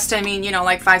 by just, I mean, you know,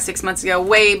 like 5-6 months ago,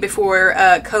 way before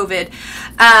COVID.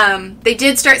 They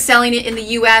did start selling it in the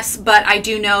US, but I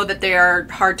do know that they are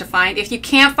hard to find. If you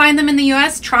can't find them in the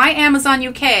US, try Amazon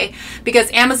UK,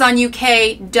 because Amazon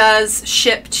UK does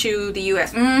ship to the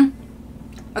US.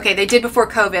 Okay, they did before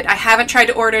COVID. I haven't tried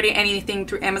to order anything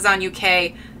through Amazon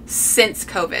UK since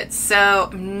COVID, so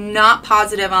I'm not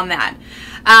positive on that.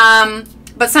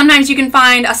 But sometimes you can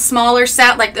find a smaller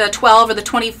set, like the 12 or the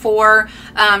 24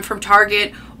 from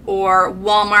Target or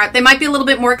Walmart. They might be a little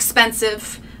bit more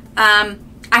expensive. I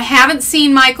haven't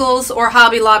seen Michaels or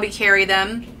Hobby Lobby carry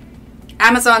them.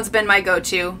 Amazon's been my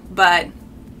go-to, but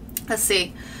let's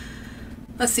see.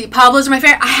 Let's see, Pablo's are my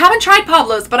favorite. I haven't tried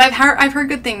Pablo's, but I've heard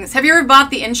good things. Have you ever bought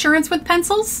the insurance with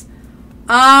pencils?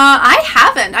 I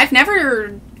haven't. I've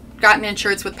never gotten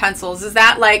insurance with pencils. Is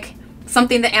that like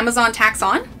something that Amazon tacks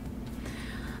on?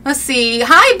 Let's see.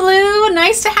 Hi, Blue.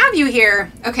 Nice to have you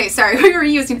here. Okay, sorry. We were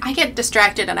using... I get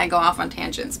distracted and I go off on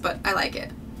tangents, but I like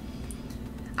it.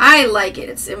 I like it.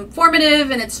 It's informative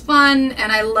and it's fun,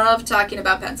 and I love talking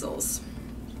about pencils.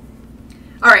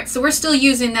 All right, so we're still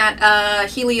using that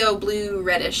Helio Blue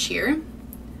reddish here.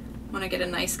 I want to get a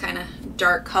nice kind of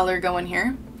dark color going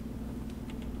here.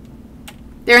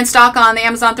 They're in stock on the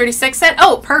Amazon 36 set.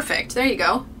 Oh, perfect. There you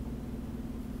go.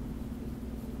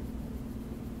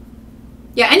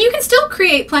 Yeah, and you can still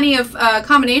create plenty of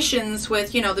combinations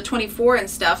with, you know, the 24 and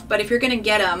stuff, but if you're going to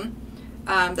get them,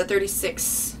 the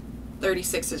 36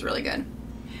 is really good.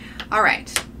 All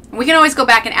right. We can always go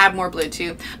back and add more blue,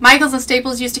 too. Michaels and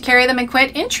Staples used to carry them and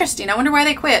quit. Interesting. I wonder why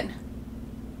they quit.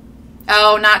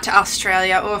 Oh, not to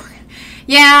Australia. Oh.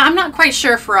 Yeah, I'm not quite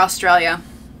sure for Australia.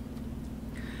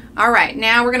 All right.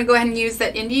 Now we're going to go ahead and use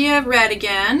that India red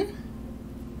again.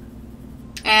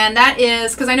 And that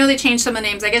is, because I know they changed some of the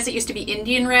names. I guess it used to be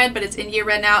Indian red, but it's India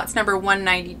red now. It's number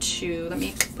 192. Let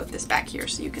me put this back here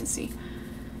so you can see.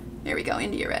 There we go,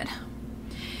 India red.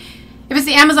 If it's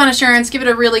the Amazon Assurance, give it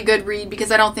a really good read,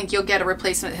 because I don't think you'll get a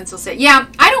replacement pencil set. Yeah,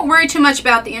 I don't worry too much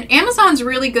about the... Amazon's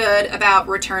really good about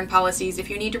return policies. If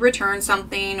you need to return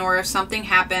something, or if something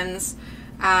happens,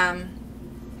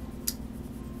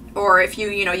 or if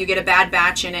you know, you get a bad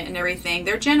batch in it and everything,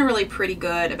 they're generally pretty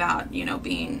good about, you know,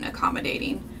 being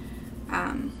accommodating.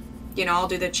 You know, I'll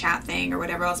do the chat thing or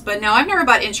whatever else. But no, I've never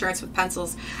bought insurance with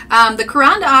pencils. The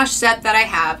Caran d'Ache set that I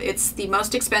have, it's the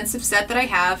most expensive set that I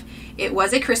have. It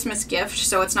was a Christmas gift,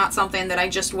 so it's not something that I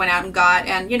just went out and got.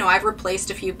 And, you know, I've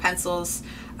replaced a few pencils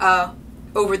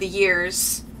over the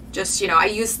years. Just, you know, I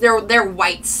use their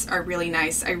whites are really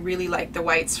nice. I really like the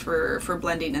whites for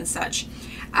blending and such.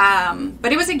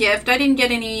 But it was a gift. I didn't get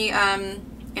any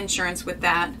insurance with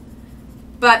that.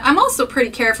 But I'm also pretty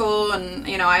careful, and,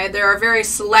 you know, there are a very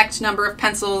select number of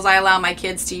pencils I allow my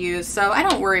kids to use, so I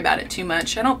don't worry about it too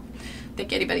much. I don't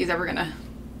think anybody's ever going to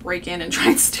break in and try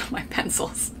and steal my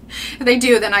pencils. If they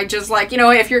do, then I just, like, you know,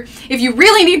 if you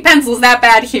really need pencils that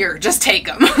bad, here, just take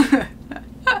them.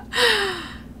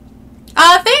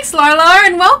 Thanks, Larlar,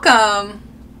 and welcome.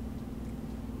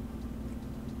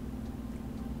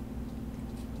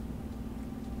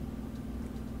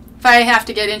 If I have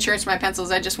to get insurance for my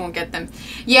pencils, I just won't get them.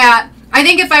 Yeah, I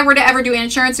think if I were to ever do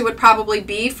insurance, it would probably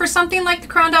be for something like the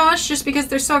Crayon d'Ache, just because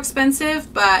they're so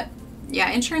expensive. But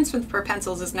yeah, insurance for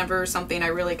pencils is never something I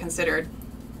really considered.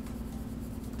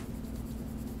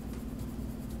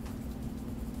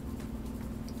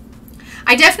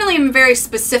 I definitely am very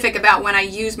specific about when I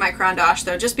use my Crayon d'Ache,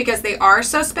 though, just because they are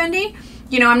so spendy.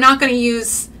 You know, I'm not going to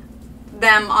use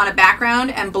them on a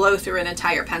background and blow through an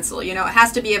entire pencil. You know, it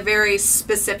has to be a very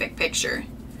specific picture.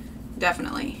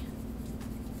 Definitely.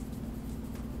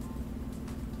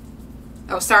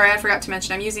 Oh, sorry, I forgot to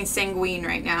mention I'm using Sanguine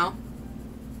right now.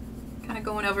 Kind of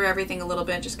going over everything a little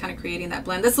bit, just kind of creating that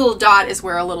blend. This little dot is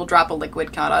where a little drop of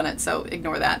liquid caught on it, so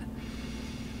ignore that.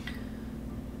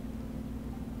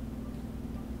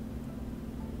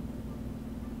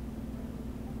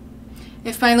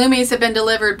 If my Lumis had been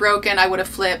delivered broken, I would have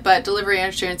flipped, but delivery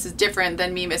insurance is different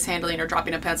than me mishandling or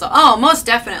dropping a pencil. Oh, most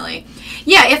definitely.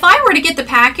 Yeah, if I were to get the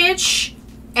package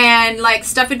and like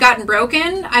stuff had gotten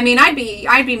broken, I mean, I'd be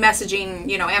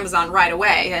messaging, you know, Amazon right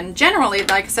away. And generally,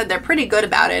 like I said, they're pretty good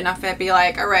about it. Enough to be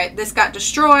like, all right, this got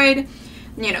destroyed,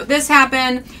 you know, this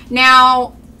happened.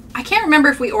 Now, I can't remember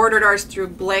if we ordered ours through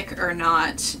Blick or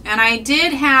not. And I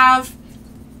did have...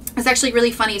 It's actually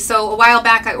really funny. So a while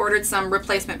back, I ordered some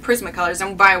replacement Prismacolors,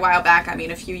 and by a while back, I mean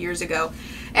a few years ago.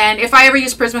 And if I ever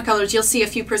use Prismacolors, you'll see a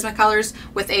few Prismacolors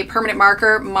with a permanent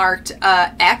marker marked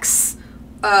X,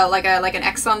 like an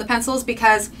X on the pencils,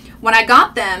 because when I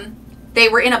got them, they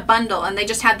were in a bundle, and they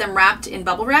just had them wrapped in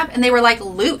bubble wrap, and they were like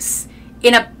loose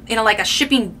in a like a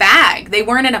shipping bag. They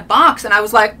weren't in a box, and I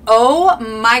was like, oh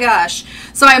my gosh.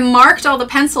 So I marked all the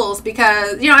pencils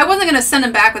because, you know, I wasn't going to send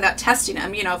them back without testing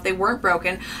them, you know, if they weren't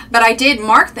broken, but I did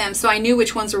mark them so I knew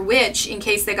which ones were which in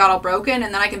case they got all broken,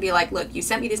 and then I can be like, look, you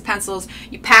sent me these pencils,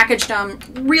 you packaged them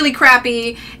really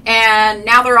crappy, and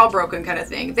now they're all broken, kind of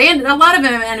thing. A lot of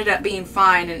them ended up being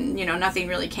fine, and, you know, nothing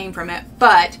really came from it,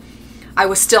 but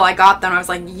I got them. I was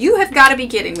like, you have got to be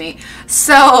kidding me.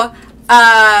 So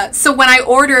when I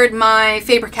ordered my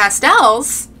Faber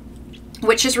Castells,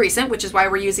 which is recent, which is why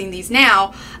we're using these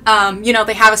now, you know,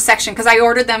 they have a section, because I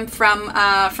ordered them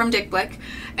from Dick Blick,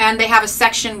 and they have a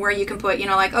section where you can put, you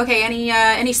know, like, okay,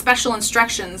 any special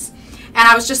instructions. And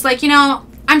I was just like, you know,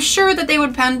 I'm sure that they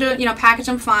would package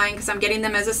them fine, because I'm getting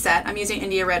them as a set. I'm using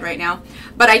India Red right now.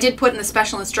 But I did put in the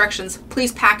special instructions,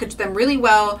 please package them really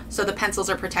well so the pencils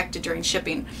are protected during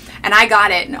shipping. And I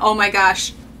got it, and oh my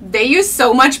gosh, they use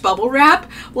so much bubble wrap.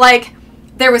 Like,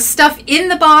 there was stuff in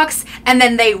the box, and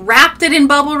then they wrapped it in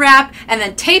bubble wrap, and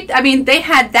then taped. I mean, they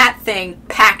had that thing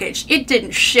packaged. It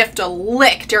didn't shift a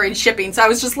lick during shipping, so I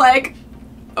was just like,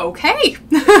 okay.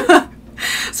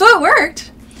 So it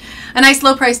worked. A nice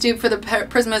low price dupe for the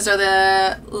Prismas or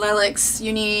the Lilacs.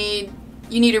 You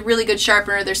need a really good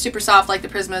sharpener. They're super soft like the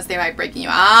Prismas. They might break you.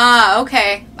 Ah,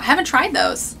 okay. I haven't tried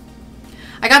those.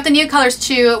 I got the Neocolors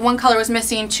too. One color was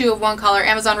missing, 2 of one color.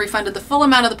 Amazon refunded the full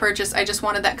amount of the purchase. I just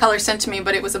wanted that color sent to me,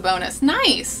 but it was a bonus.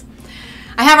 Nice.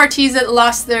 I have Arteza that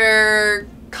lost their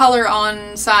color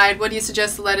on side. What do you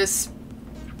suggest the lettuce?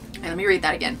 Let me read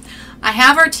that again. I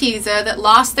have Arteza that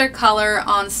lost their color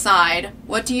on side.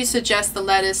 What do you suggest the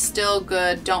lettuce? Still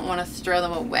good. Don't want to throw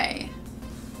them away.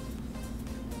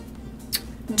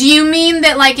 Do you mean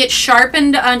that like it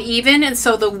sharpened uneven and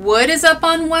so the wood is up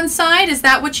on one side? Is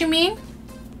that what you mean?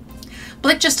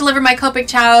 Blick just delivered my Copic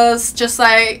chows just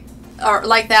like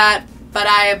that, but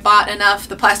I bought enough.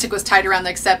 The plastic was tight around the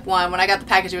except one. When I got the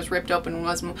package, it was ripped open.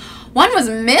 One was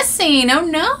missing. Oh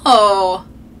no.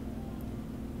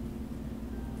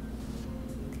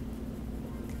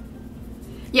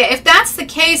 Yeah, if that's the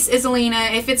case,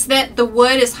 Iselina, if it's that the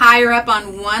wood is higher up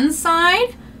on one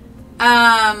side,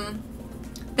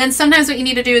 then sometimes what you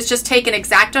need to do is just take an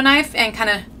X-Acto knife and kind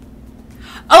of...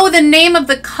 Oh, the name of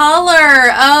the color.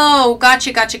 Oh, gotcha.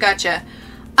 You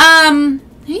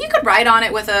could write on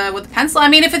it with a pencil. I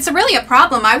mean, if it's really a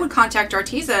problem, I would contact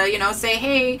Arteza, you know, say,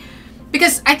 hey,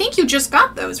 because I think you just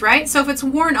got those, right? So if it's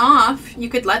worn off, you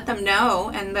could let them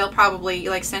know, and they'll probably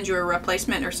like send you a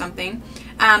replacement or something.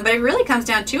 But it really comes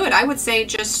down to it. I would say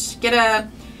just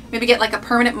maybe get like a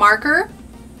permanent marker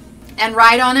and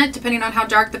write on it, depending on how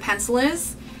dark the pencil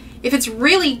is. If it's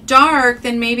really dark,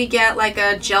 then maybe get like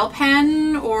a gel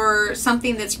pen or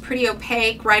something that's pretty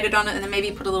opaque, write it on it, and then maybe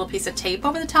put a little piece of tape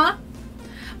over the top.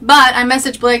 But I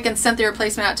messaged Blake and sent the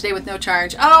replacement out today with no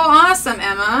charge. Oh, awesome,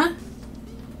 Emma.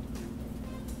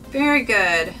 Very good.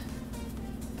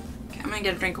 Okay, I'm gonna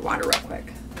get a drink of water real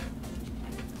quick.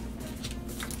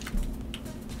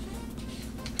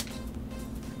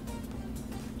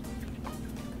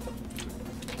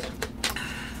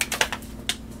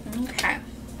 Okay.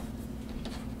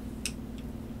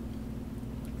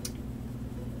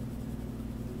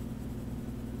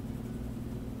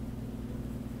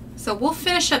 So we'll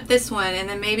finish up this one, and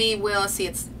then maybe we'll see.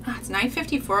 It's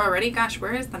 9:54 already. Gosh,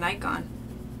 where is the night gone?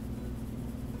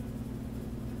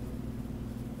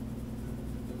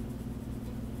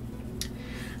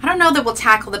 I don't know that we'll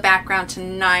tackle the background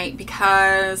tonight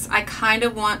because I kind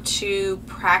of want to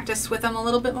practice with them a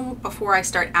little bit more before I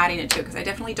start adding it to it, because I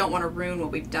definitely don't want to ruin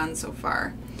what we've done so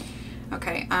far.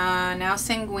 Okay, now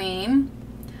Sanguine.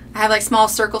 I have like small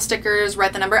circle stickers,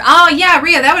 write the number. Oh yeah,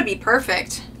 Rhea, that would be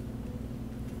perfect.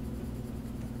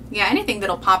 Yeah, anything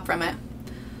that'll pop from it.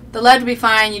 The lead would be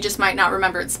fine, you just might not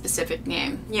remember its specific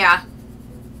name. Yeah.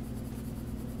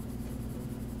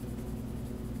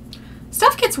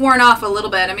 Stuff gets worn off a little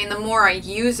bit. I mean, the more I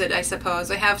use it, I suppose.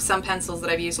 I have some pencils that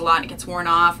I've used a lot and it gets worn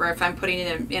off, or if I'm putting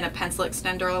it in a pencil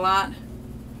extender a lot.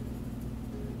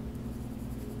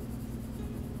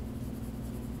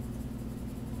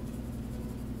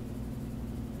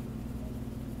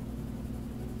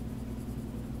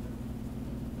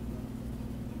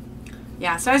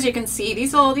 Yeah, so as you can see,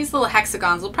 these little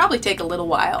hexagons will probably take a little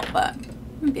while, but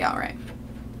it'll be all right.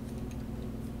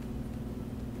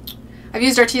 I've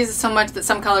used Arteza so much that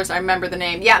some colors I remember the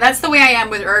name. Yeah, that's the way I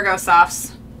am with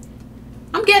Ergosofts.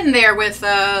 I'm getting there with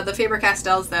the Faber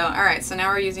Castells though. All right, so now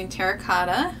we're using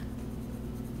terracotta.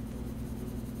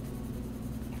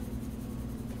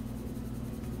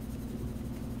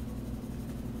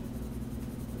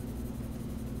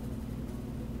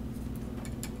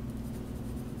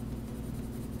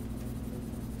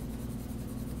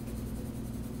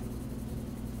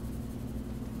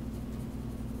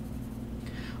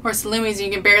 Or Salumis,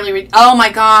 you can barely read. Oh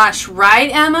my gosh,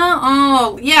 right, Emma?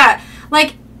 Oh, yeah.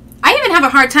 Like, I even have a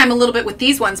hard time a little bit with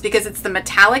these ones because it's the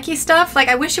metallic-y stuff. Like,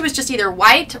 I wish it was just either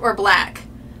white or black.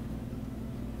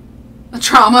 The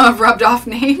trauma of rubbed off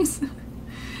names.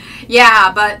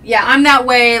 Yeah, but yeah, I'm that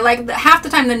way. Like, half the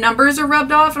time the numbers are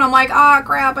rubbed off and I'm like, oh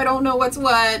crap, I don't know what's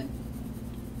what.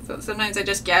 So sometimes I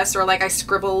just guess, or like I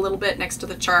scribble a little bit next to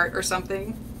the chart or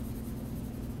something.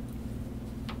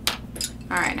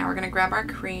 All right, now we're gonna grab our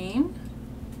cream.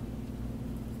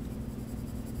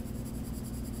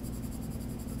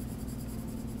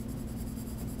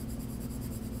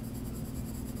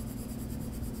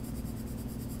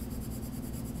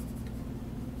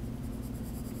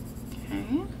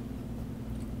 Okay.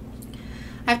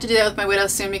 I have to do that with my Widow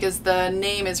soon because the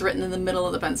name is written in the middle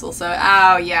of the pencil. So,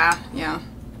 oh yeah, yeah.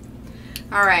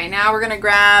 All right, now we're gonna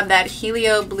grab that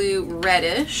Helio Blue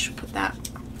Reddish. Put that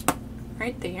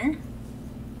right there.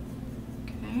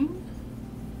 Okay.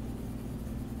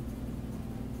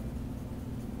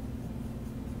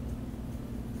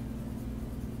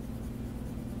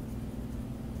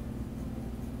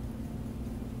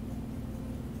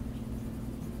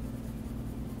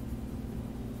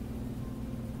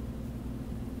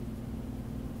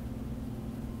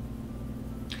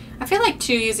 I feel like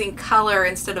too, using color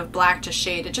instead of black to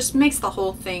shade, it just makes the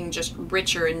whole thing just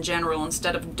richer in general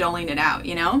instead of dulling it out,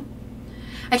 you know?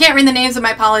 I can't read the names of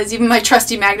my polys, even my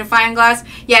trusty magnifying glass.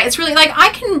 Yeah, it's really, like, I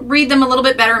can read them a little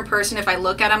bit better in person if I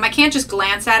look at them. I can't just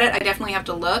glance at it. I definitely have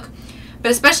to look.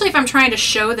 But especially if I'm trying to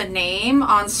show the name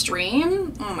on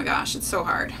stream, oh my gosh, it's so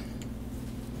hard.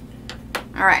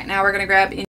 All right, now we're going to grab